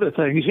 among other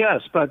things,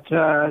 yes. But,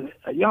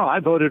 I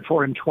voted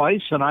for him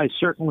twice, and I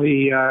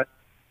certainly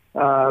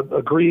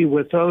agree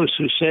with those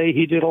who say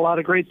he did a lot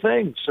of great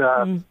things,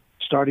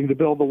 starting to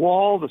build the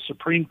wall, the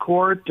Supreme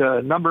Court,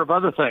 a number of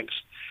other things.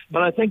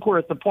 But I think we're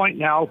at the point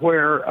now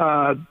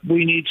where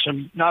we need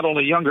some not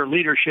only younger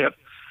leadership,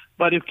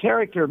 but if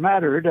character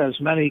mattered, as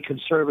many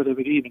conservative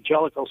and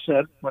evangelical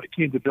said when it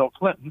came to Bill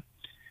Clinton,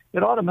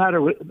 it ought to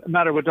matter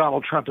with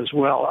Donald Trump as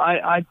well.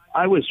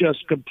 I was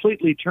just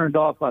completely turned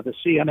off by the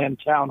CNN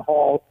town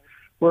hall,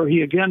 where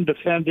he again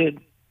defended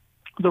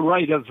the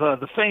right of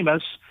the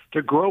famous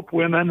to grope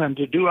women and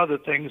to do other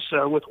things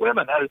with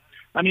women.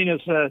 I mean,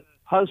 as a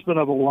husband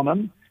of a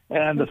woman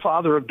and the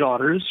father of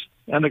daughters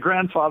and the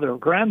grandfather of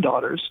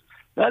granddaughters,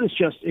 that is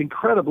just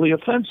incredibly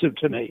offensive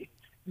to me.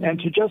 And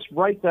to just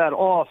write that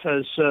off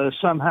as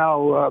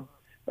somehow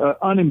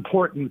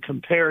unimportant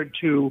compared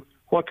to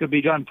what could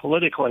be done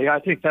politically, I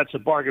think that's a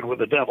bargain with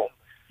the devil.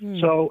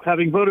 So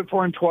having voted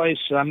for him twice,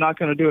 I'm not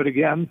going to do it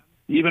again,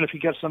 even if he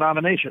gets the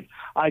nomination.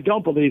 I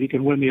don't believe he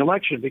can win the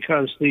election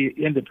because the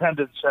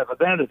independents have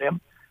abandoned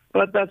him.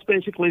 But that's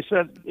basically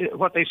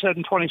what they said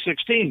in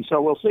 2016.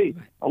 So we'll see.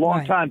 A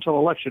long time till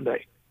Election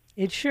Day.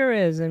 It sure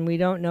is, and we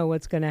don't know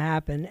what's going to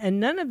happen. And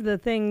none of the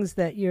things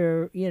that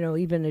you're,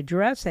 even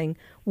addressing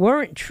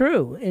weren't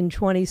true in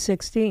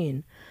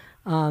 2016.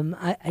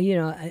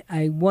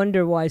 I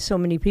wonder why so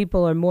many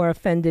people are more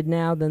offended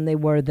now than they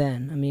were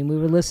then. I mean, we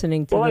were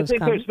listening to. Well, I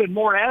think there's been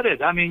more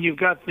added. I mean, you've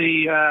got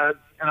the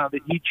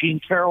E. Jean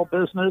Carroll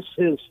business,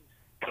 his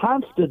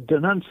constant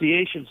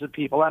denunciations of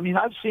people. I mean,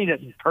 I've seen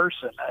it in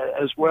person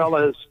as well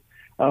as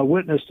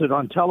witnessed it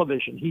on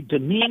television. He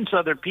demeans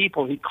other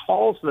people. He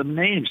calls them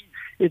names.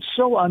 It's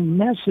so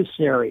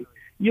unnecessary.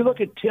 You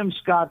look at Tim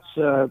Scott's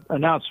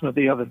announcement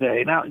the other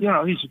day. Now,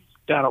 he's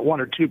down at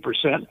 1 or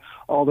 2%,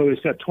 although he's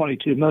got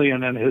 $22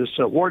 million in his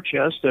war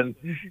chest and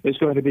is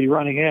going to be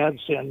running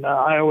ads in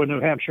Iowa,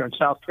 New Hampshire, and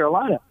South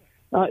Carolina.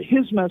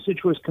 His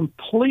message was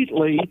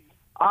completely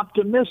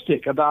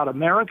optimistic about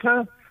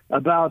America,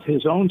 about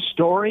his own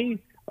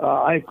story.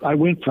 I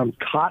went from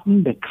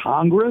cotton to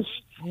Congress.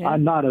 Yeah.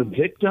 I'm not a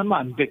victim.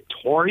 I'm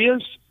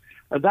victorious.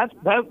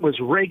 That was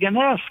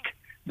Reagan-esque.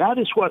 That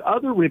is what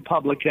other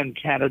Republican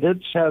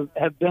candidates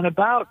have been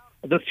about,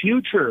 the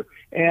future,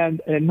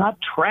 and not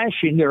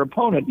trashing their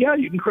opponent. Yeah,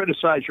 you can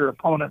criticize your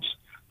opponent's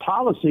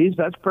policies.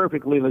 That's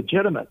perfectly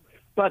legitimate.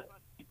 But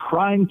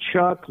Crying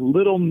Chuck,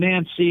 Little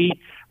Nancy,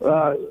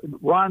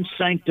 Ron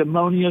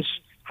Sanctimonious,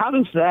 how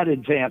does that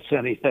advance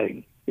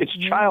anything? It's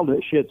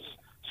childish. It's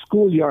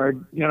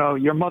schoolyard,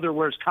 your mother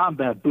wears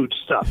combat boots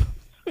stuff.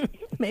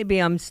 Maybe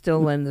I'm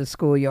still in the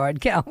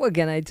schoolyard, Cal. What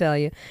can I tell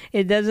you?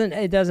 It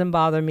doesn't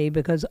bother me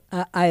because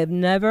I have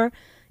never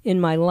in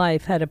my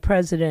life had a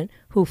president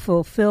who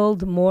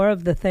fulfilled more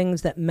of the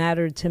things that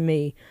mattered to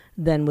me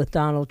than with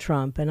Donald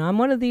Trump. And I'm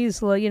one of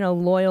these,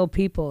 loyal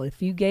people.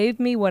 If you gave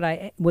me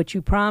what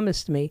you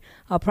promised me,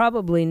 I'll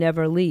probably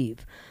never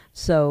leave.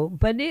 So,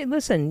 but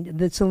listen,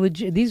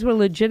 these were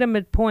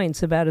legitimate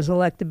points about his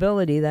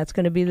electability. That's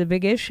going to be the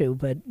big issue.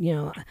 But,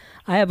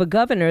 I have a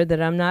governor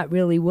that I'm not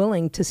really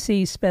willing to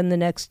see spend the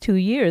next 2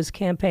 years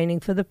campaigning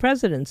for the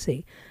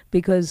presidency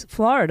because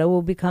Florida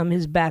will become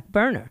his back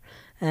burner.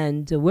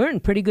 And we're in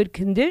pretty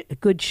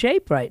good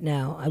shape right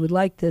now. I would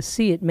like to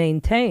see it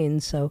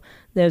maintained. So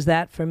there's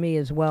that for me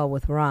as well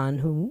with Ron,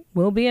 who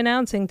will be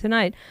announcing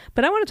tonight.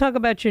 But I want to talk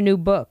about your new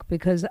book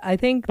because I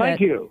think that.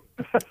 Thank you.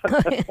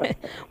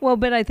 Well,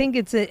 but I think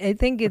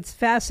it's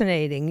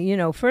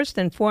fascinating. First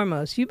and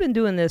foremost, you've been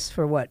doing this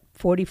for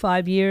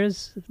 45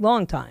 years?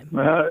 Long time.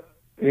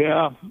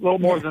 Yeah, a little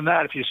more than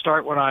that if you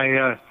start when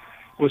I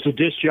was a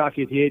disc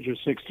jockey at the age of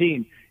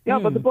 16. Yeah,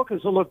 but the book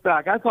is a look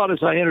back. I thought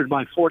as I entered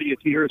my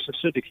 40th year as a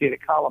syndicated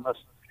columnist,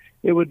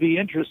 it would be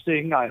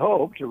interesting, I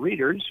hope, to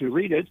readers who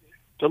read it,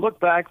 to look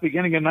back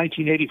beginning in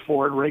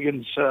 1984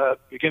 at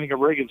beginning of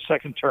Reagan's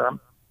second term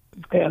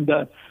and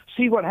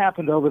see what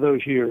happened over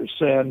those years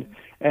and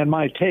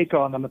my take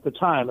on them at the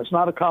time. It's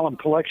not a column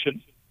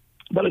collection,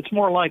 but it's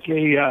more like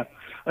a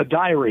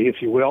diary,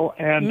 if you will.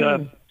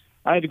 And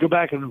I had to go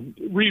back and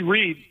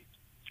reread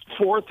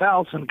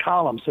 4,000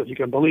 columns, if you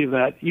can believe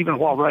that, even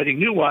while writing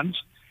new ones.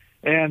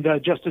 And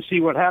just to see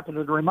what happened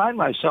and to remind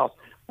myself.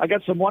 I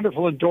got some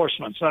wonderful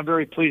endorsements. I'm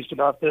very pleased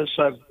about this.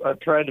 I've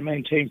tried to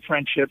maintain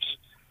friendships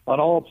on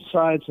all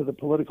sides of the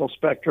political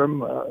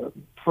spectrum.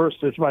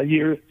 First as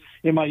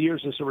in my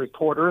years as a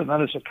reporter and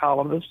then as a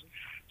columnist.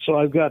 So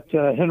I've got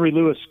Henry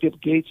Louis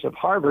Skip Gates of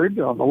Harvard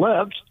on the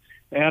left,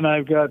 and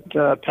I've got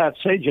Pat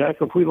Sajak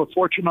of Wheel of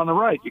Fortune on the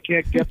right. You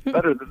can't get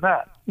better than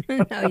that.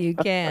 No, you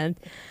can't.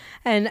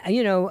 And,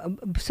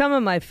 some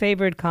of my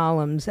favorite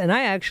columns, and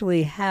I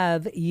actually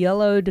have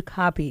yellowed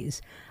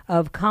copies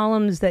of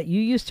columns that you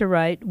used to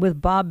write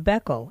with Bob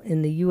Beckel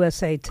in the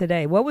USA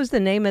Today. What was the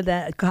name of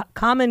that?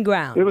 Common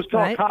Ground. It was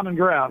called right? Common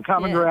Ground.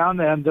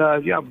 Ground. And,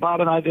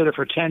 Bob and I did it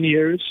for 10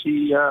 years.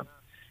 He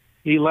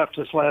left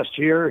us last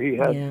year. He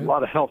had a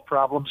lot of health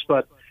problems.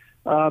 But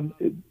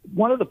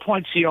one of the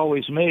points he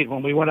always made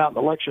when we went out in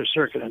the lecture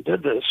circuit and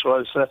did this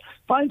was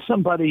find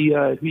somebody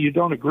who you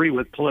don't agree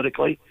with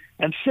politically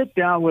and sit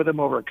down with them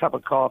over a cup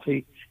of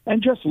coffee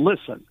and just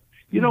listen.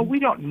 We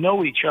don't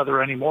know each other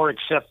anymore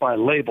except by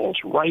labels,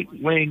 right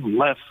wing,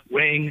 left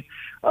wing,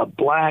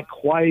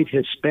 black, white,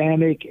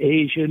 Hispanic,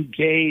 Asian,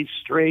 gay,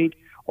 straight,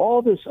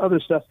 all this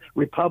other stuff,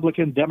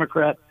 Republican,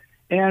 Democrat.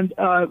 And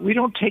we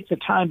don't take the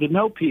time to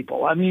know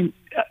people. I mean,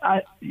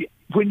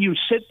 when you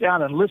sit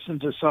down and listen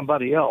to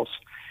somebody else,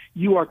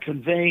 you are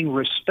conveying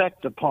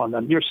respect upon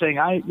them. You're saying,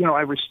 I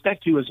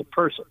respect you as a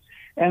person.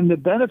 And the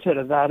benefit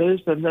of that is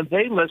that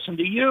they listen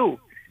to you.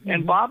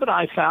 And Bob and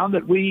I found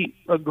that we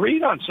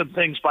agreed on some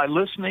things by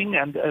listening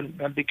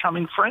and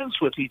becoming friends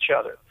with each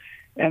other.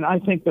 And I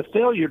think the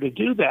failure to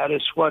do that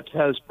is what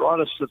has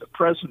brought us to the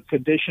present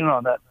condition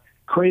on that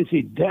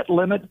crazy debt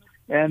limit.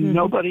 And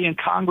nobody in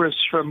Congress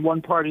from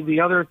one party to the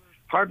other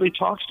hardly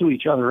talks to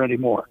each other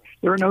anymore.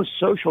 There are no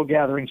social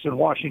gatherings in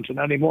Washington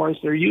anymore as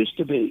there used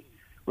to be,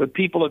 with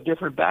people of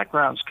different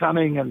backgrounds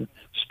coming and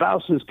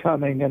spouses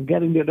coming and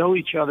getting to know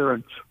each other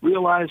and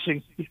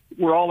realizing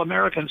we're all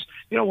Americans.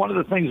 You know, one of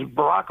the things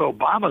Barack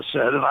Obama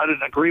said, and I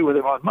didn't agree with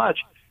him on much,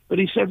 but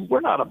he said,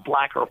 we're not a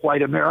black or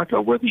white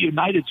America. We're the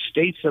United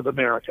States of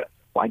America.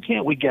 Why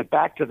can't we get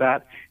back to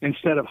that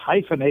instead of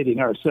hyphenating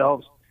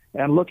ourselves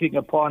and looking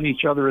upon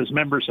each other as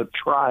members of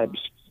tribes?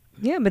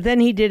 Yeah, but then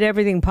he did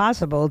everything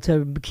possible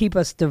to keep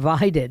us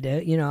divided.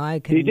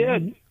 He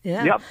did.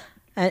 Yeah. Yep.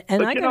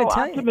 And I got to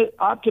tell you,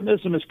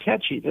 optimism is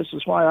catchy. This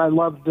is why I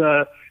loved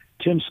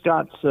Tim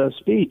Scott's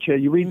speech.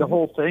 You read the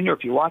whole thing, or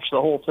if you watch the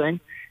whole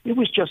thing, it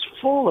was just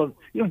full of.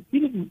 He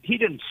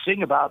didn't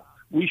sing about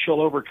 "We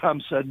shall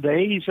overcome"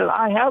 someday. He said,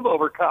 "I have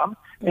overcome,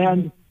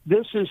 and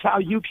this is how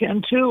you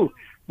can too."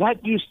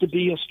 That used to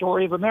be a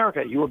story of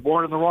America. You were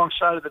born on the wrong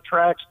side of the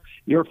tracks.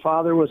 Your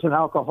father was an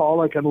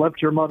alcoholic and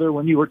left your mother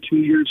when you were 2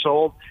 years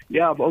old.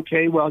 Yeah,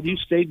 okay, well, you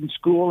stayed in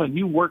school and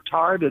you worked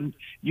hard and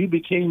you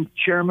became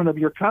chairman of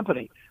your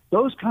company.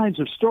 Those kinds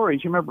of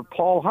stories, you remember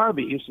Paul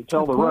Harvey used to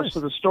tell the rest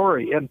of the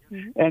story.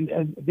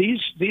 And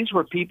these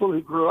were people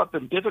who grew up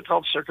in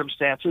difficult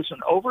circumstances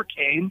and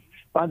overcame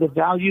by the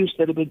values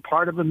that have been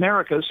part of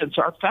America since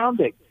our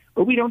founding.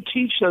 But we don't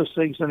teach those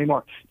things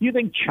anymore. Do you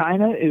think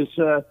China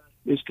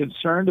is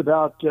concerned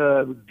about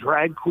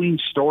drag queen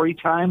story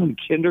time in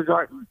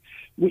kindergarten?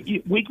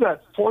 We've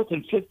got fourth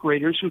and fifth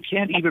graders who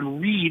can't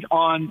even read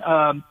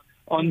on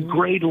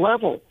grade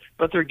level,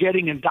 but they're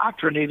getting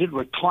indoctrinated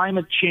with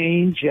climate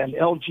change and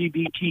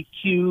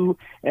LGBTQ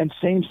and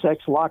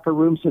same-sex locker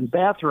rooms and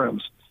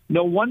bathrooms.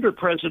 No wonder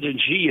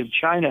President Xi of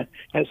China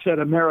has said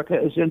America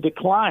is in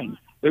decline.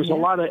 There's a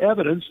lot of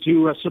evidence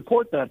to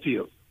support that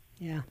view.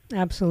 Yeah,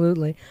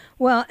 absolutely.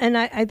 Well, and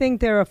I think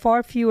there are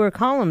far fewer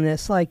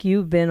columnists like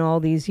you've been all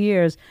these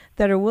years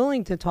that are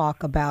willing to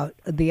talk about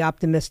the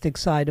optimistic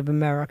side of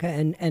America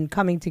and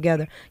coming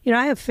together.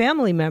 I have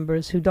family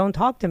members who don't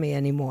talk to me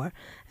anymore,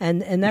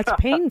 and that's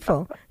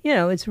painful.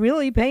 It's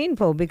really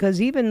painful because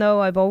even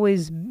though I've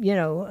always,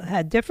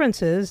 had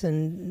differences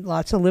and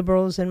lots of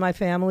liberals in my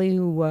family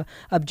who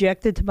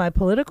objected to my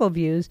political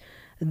views,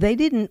 they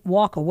didn't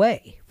walk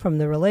away from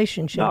the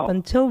relationship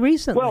until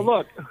recently. Well,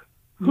 look.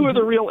 Who are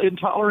the real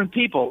intolerant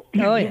people?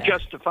 You've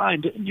just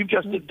defined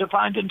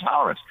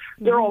intolerance.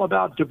 They're all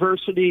about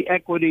diversity,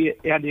 equity,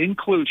 and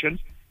inclusion,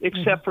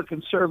 except for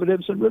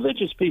conservatives and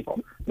religious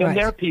people. And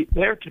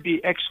they're to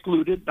be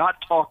excluded, not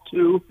talked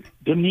to,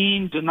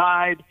 demeaned,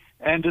 denied,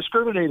 and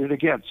discriminated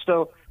against.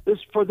 So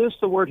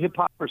the word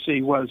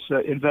hypocrisy was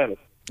invented.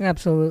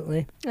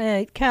 Absolutely.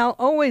 Hey, Cal,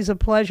 always a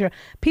pleasure.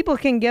 People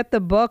can get the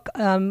book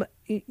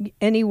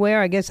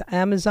anywhere, I guess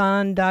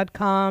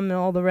Amazon.com and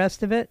all the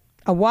rest of it.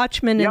 A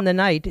Watchman in the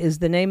Night is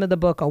the name of the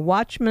book. A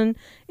Watchman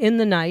in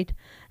the Night.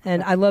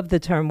 And I love the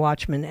term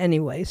watchman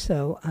anyway,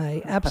 so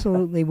I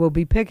absolutely will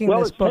be picking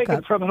this book up. Well, it's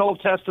taken from an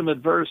Old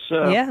Testament verse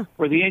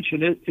where the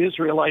ancient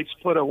Israelites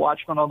put a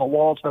watchman on the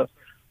wall to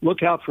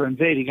look out for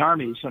invading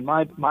armies. And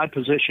my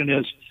position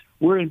is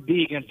we're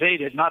being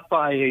invaded not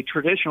by a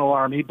traditional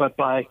army, but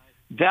by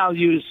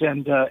values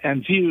and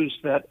views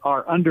that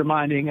are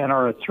undermining and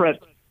are a threat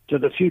to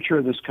the future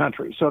of this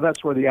country. So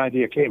that's where the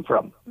idea came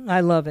from.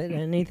 I love it.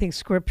 Anything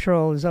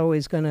scriptural is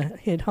always going to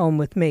hit home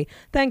with me.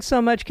 Thanks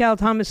so much, Cal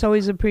Thomas.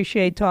 Always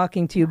appreciate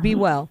talking to you. Be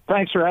well.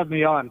 Thanks for having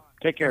me on.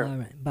 Take care. All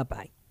right.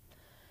 Bye-bye.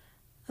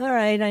 All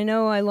right. I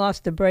know I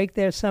lost a break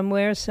there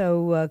somewhere,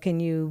 so can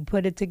you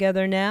put it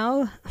together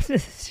now,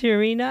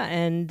 Sharina?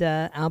 And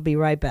I'll be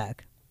right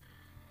back.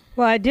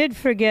 Well, I did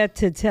forget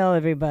to tell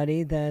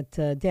everybody that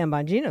Dan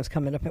Bongino's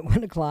coming up at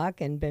 1 o'clock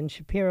and Ben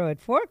Shapiro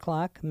at 4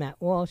 o'clock, Matt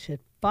Walsh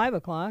at 5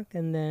 o'clock,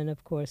 and then,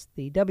 of course,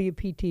 the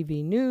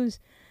WPTV News,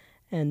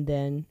 and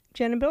then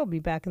Jen and Bill will be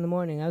back in the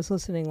morning. I was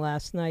listening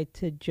last night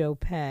to Joe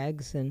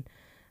Pags, and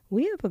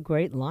we have a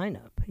great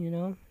lineup,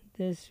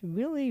 There's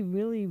really,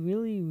 really,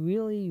 really,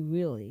 really,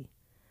 really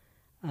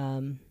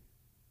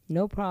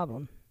no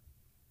problem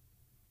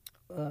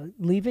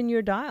leaving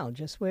your dial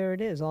just where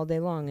it is all day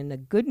long. And the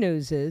good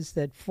news is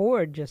that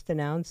Ford just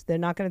announced they're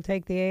not going to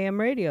take the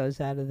AM radios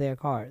out of their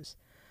cars.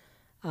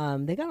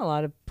 They got a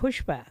lot of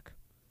pushback.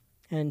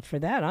 And for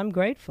that, I'm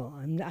grateful.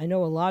 I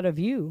know a lot of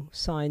you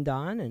signed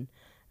on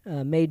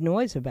and made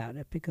noise about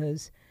it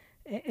because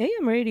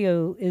AM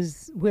radio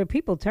is where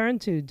people turn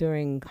to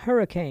during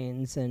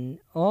hurricanes and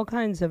all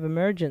kinds of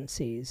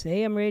emergencies.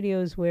 AM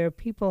radio is where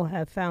people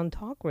have found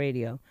talk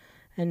radio,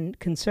 and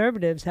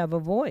conservatives have a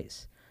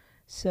voice.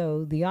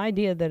 So the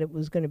idea that it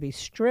was going to be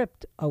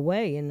stripped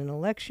away in an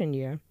election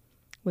year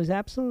was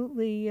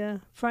absolutely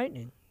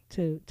frightening,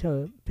 to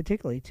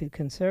particularly to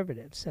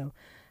conservatives. So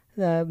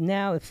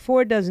Now, if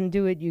Ford doesn't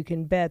do it, you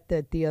can bet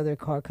that the other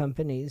car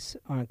companies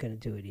aren't going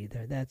to do it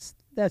either.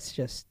 That's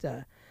just,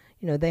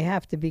 they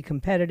have to be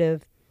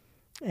competitive,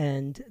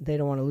 and they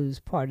don't want to lose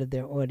part of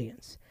their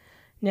audience.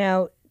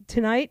 Now,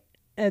 tonight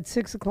at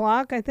 6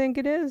 o'clock, I think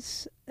it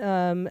is,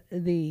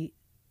 the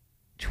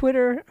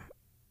Twitter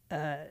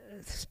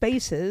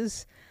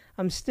Spaces,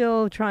 I'm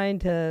still trying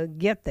to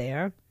get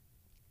there.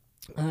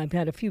 I've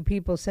had a few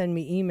people send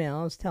me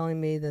emails telling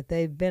me that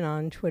they've been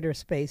on Twitter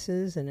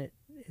Spaces, and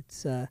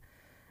it's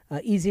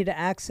easy to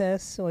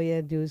access. All you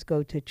have to do is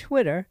go to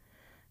Twitter.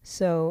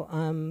 So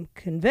I'm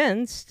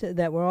convinced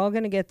that we're all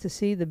going to get to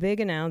see the big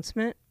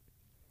announcement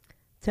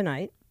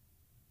tonight.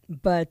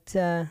 But,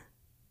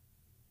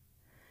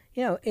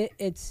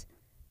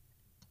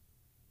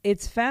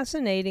 it's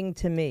fascinating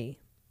to me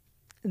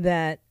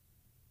that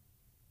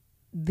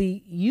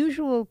the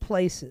usual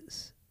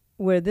places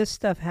where this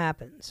stuff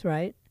happens,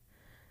 right,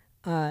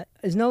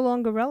 is no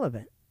longer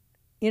relevant.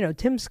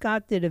 Tim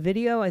Scott did a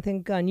video, I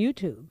think, on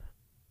YouTube,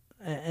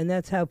 and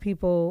that's how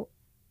people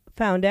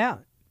found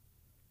out.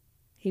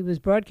 He was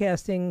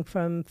broadcasting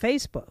from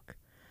Facebook.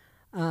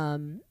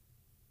 Ron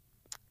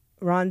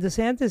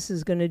DeSantis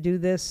is going to do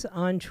this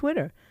on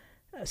Twitter.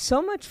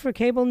 So much for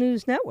cable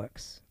news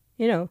networks,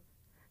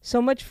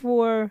 so much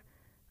for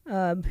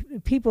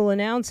people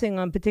announcing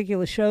on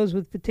particular shows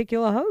with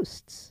particular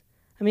hosts.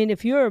 I mean,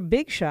 if you're a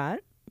big shot,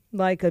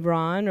 like a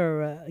Ron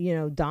or,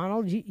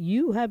 Donald,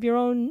 you have your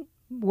own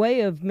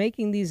way of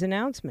making these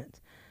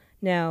announcements.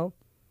 Now,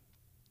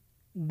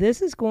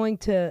 this is going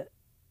to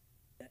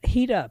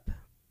heat up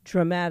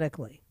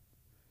dramatically.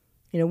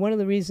 One of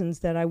the reasons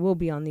that I will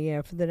be on the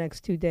air for the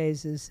next 2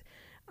 days is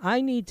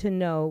I need to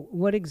know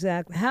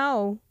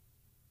how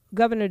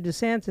Governor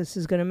DeSantis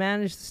is going to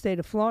manage the state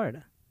of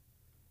Florida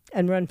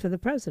and run for the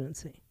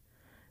presidency,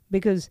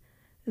 because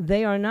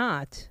they are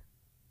not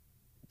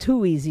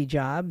two easy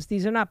jobs.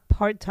 These are not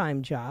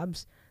part-time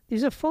jobs.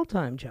 These are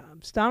full-time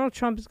jobs. Donald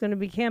Trump is going to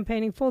be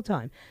campaigning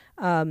full-time.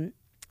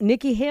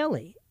 Nikki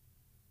Haley,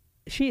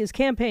 she is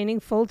campaigning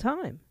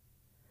full-time.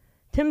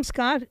 Tim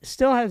Scott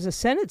still has a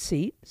Senate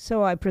seat,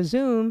 so I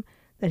presume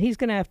that he's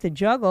going to have to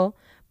juggle,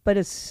 but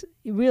it's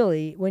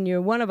really, when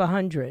you're one of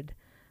 100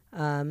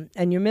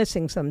 and you're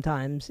missing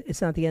sometimes,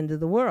 it's not the end of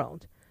the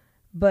world.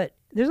 But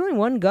there's only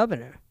one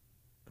governor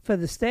for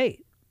the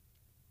state.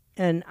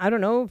 And I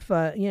don't know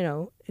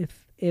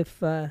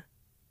if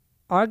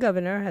our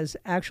governor has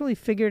actually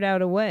figured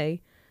out a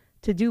way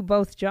to do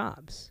both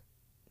jobs.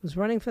 Because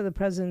running for the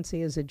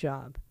presidency is a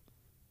job.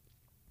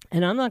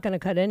 And I'm not going to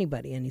cut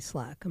anybody any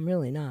slack. I'm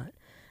really not.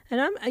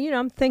 And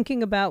I'm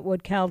thinking about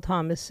what Cal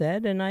Thomas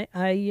said, and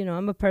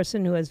I'm a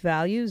person who has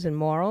values and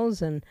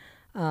morals, and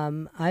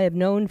I have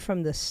known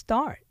from the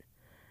start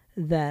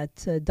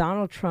that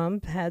Donald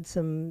Trump had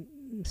some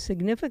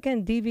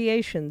significant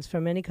deviations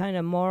from any kind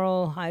of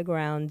moral high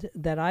ground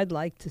that I'd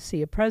like to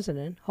see a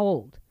president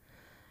hold.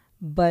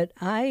 But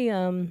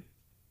I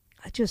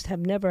just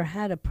have never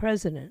had a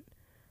president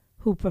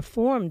who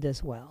performed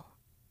as well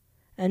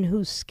and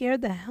who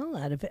scared the hell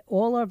out of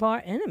all of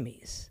our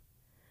enemies.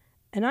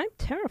 And I'm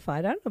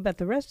terrified. I don't know about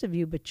the rest of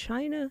you, but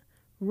China,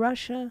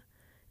 Russia,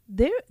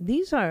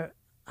 these are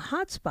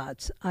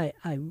hotspots.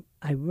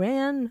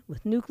 Iran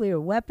with nuclear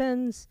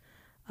weapons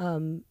that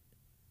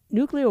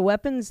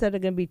are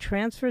going to be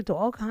transferred to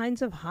all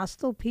kinds of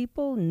hostile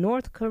people.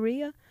 North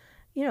Korea,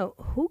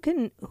 who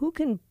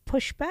can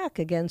push back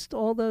against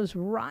all those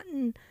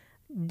rotten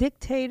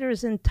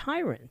dictators and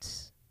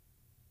tyrants,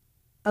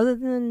 other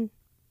than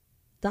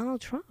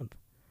Donald Trump,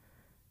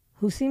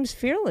 who seems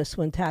fearless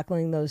when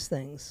tackling those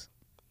things.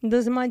 He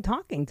doesn't mind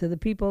talking to the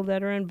people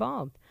that are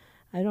involved.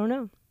 I don't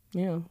know.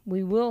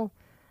 We will,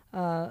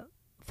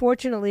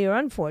 fortunately or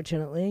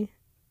unfortunately,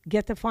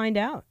 get to find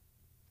out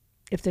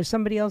if there's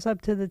somebody else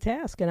up to the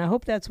task. And I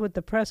hope that's what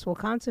the press will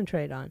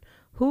concentrate on.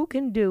 Who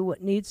can do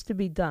what needs to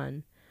be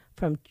done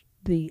from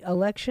the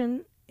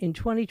election in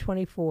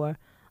 2024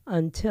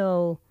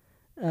 until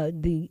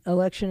the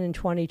election in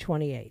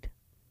 2028?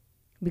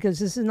 Because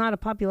this is not a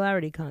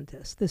popularity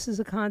contest. This is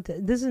a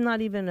contest. This is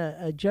not even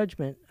a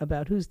judgment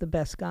about who's the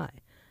best guy.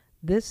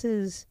 This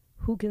is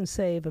who can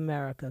save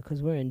America,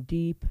 because we're in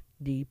deep,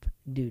 deep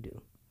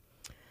doo-doo.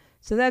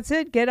 So that's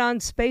it. Get on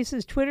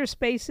Spaces, Twitter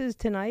Spaces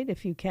tonight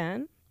if you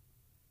can.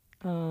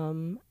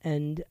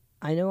 And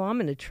I know I'm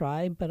going to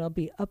try, but I'll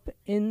be up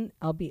in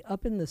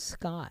the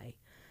sky.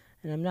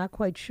 And I'm not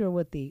quite sure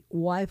what the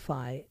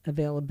Wi-Fi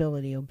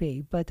availability will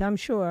be, but I'm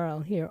sure I'll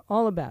hear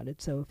all about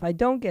it. So if I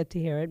don't get to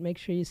hear it, make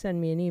sure you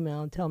send me an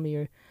email and tell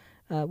me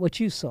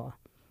what you saw,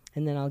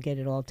 and then I'll get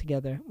it all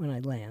together when I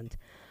land.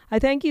 I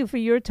thank you for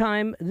your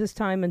time this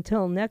time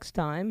until next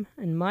time,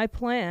 and my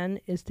plan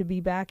is to be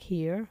back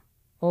here,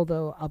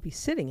 although I'll be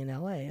sitting in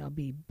L.A. I'll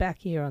be back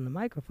here on the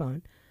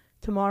microphone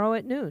tomorrow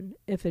at noon,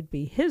 if it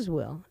be his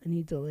will and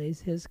he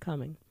delays his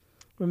coming.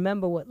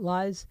 Remember, what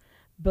lies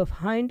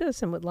behind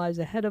us and what lies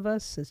ahead of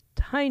us is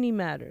tiny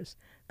matters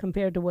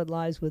compared to what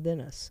lies within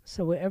us.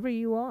 So wherever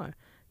you are,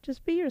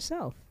 just be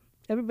yourself.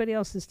 Everybody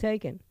else is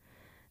taken.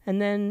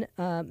 And then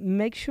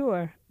make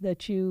sure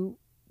that you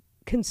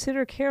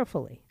consider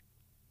carefully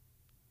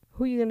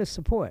who you're going to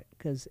support,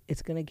 because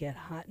it's going to get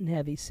hot and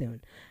heavy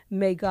soon.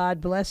 May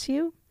God bless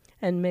you,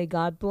 and may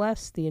God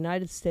bless the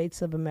United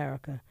States of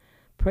America.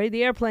 Pray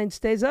the airplane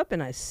stays up,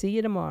 and I see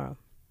you tomorrow.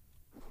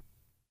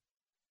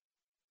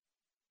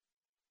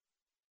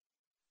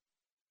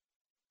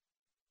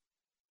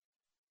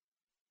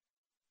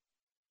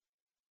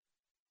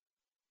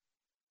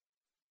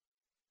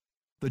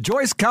 The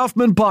Joyce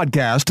Kaufman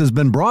Podcast has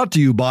been brought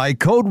to you by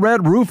Code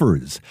Red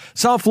Roofers,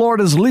 South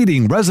Florida's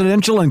leading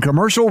residential and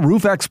commercial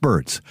roof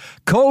experts.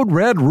 Code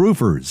Red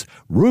Roofers,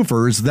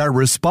 roofers that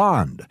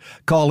respond.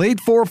 Call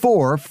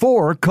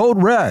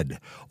 844-4-CODE-RED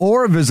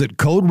or visit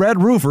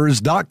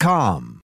CodeRedRoofers.com.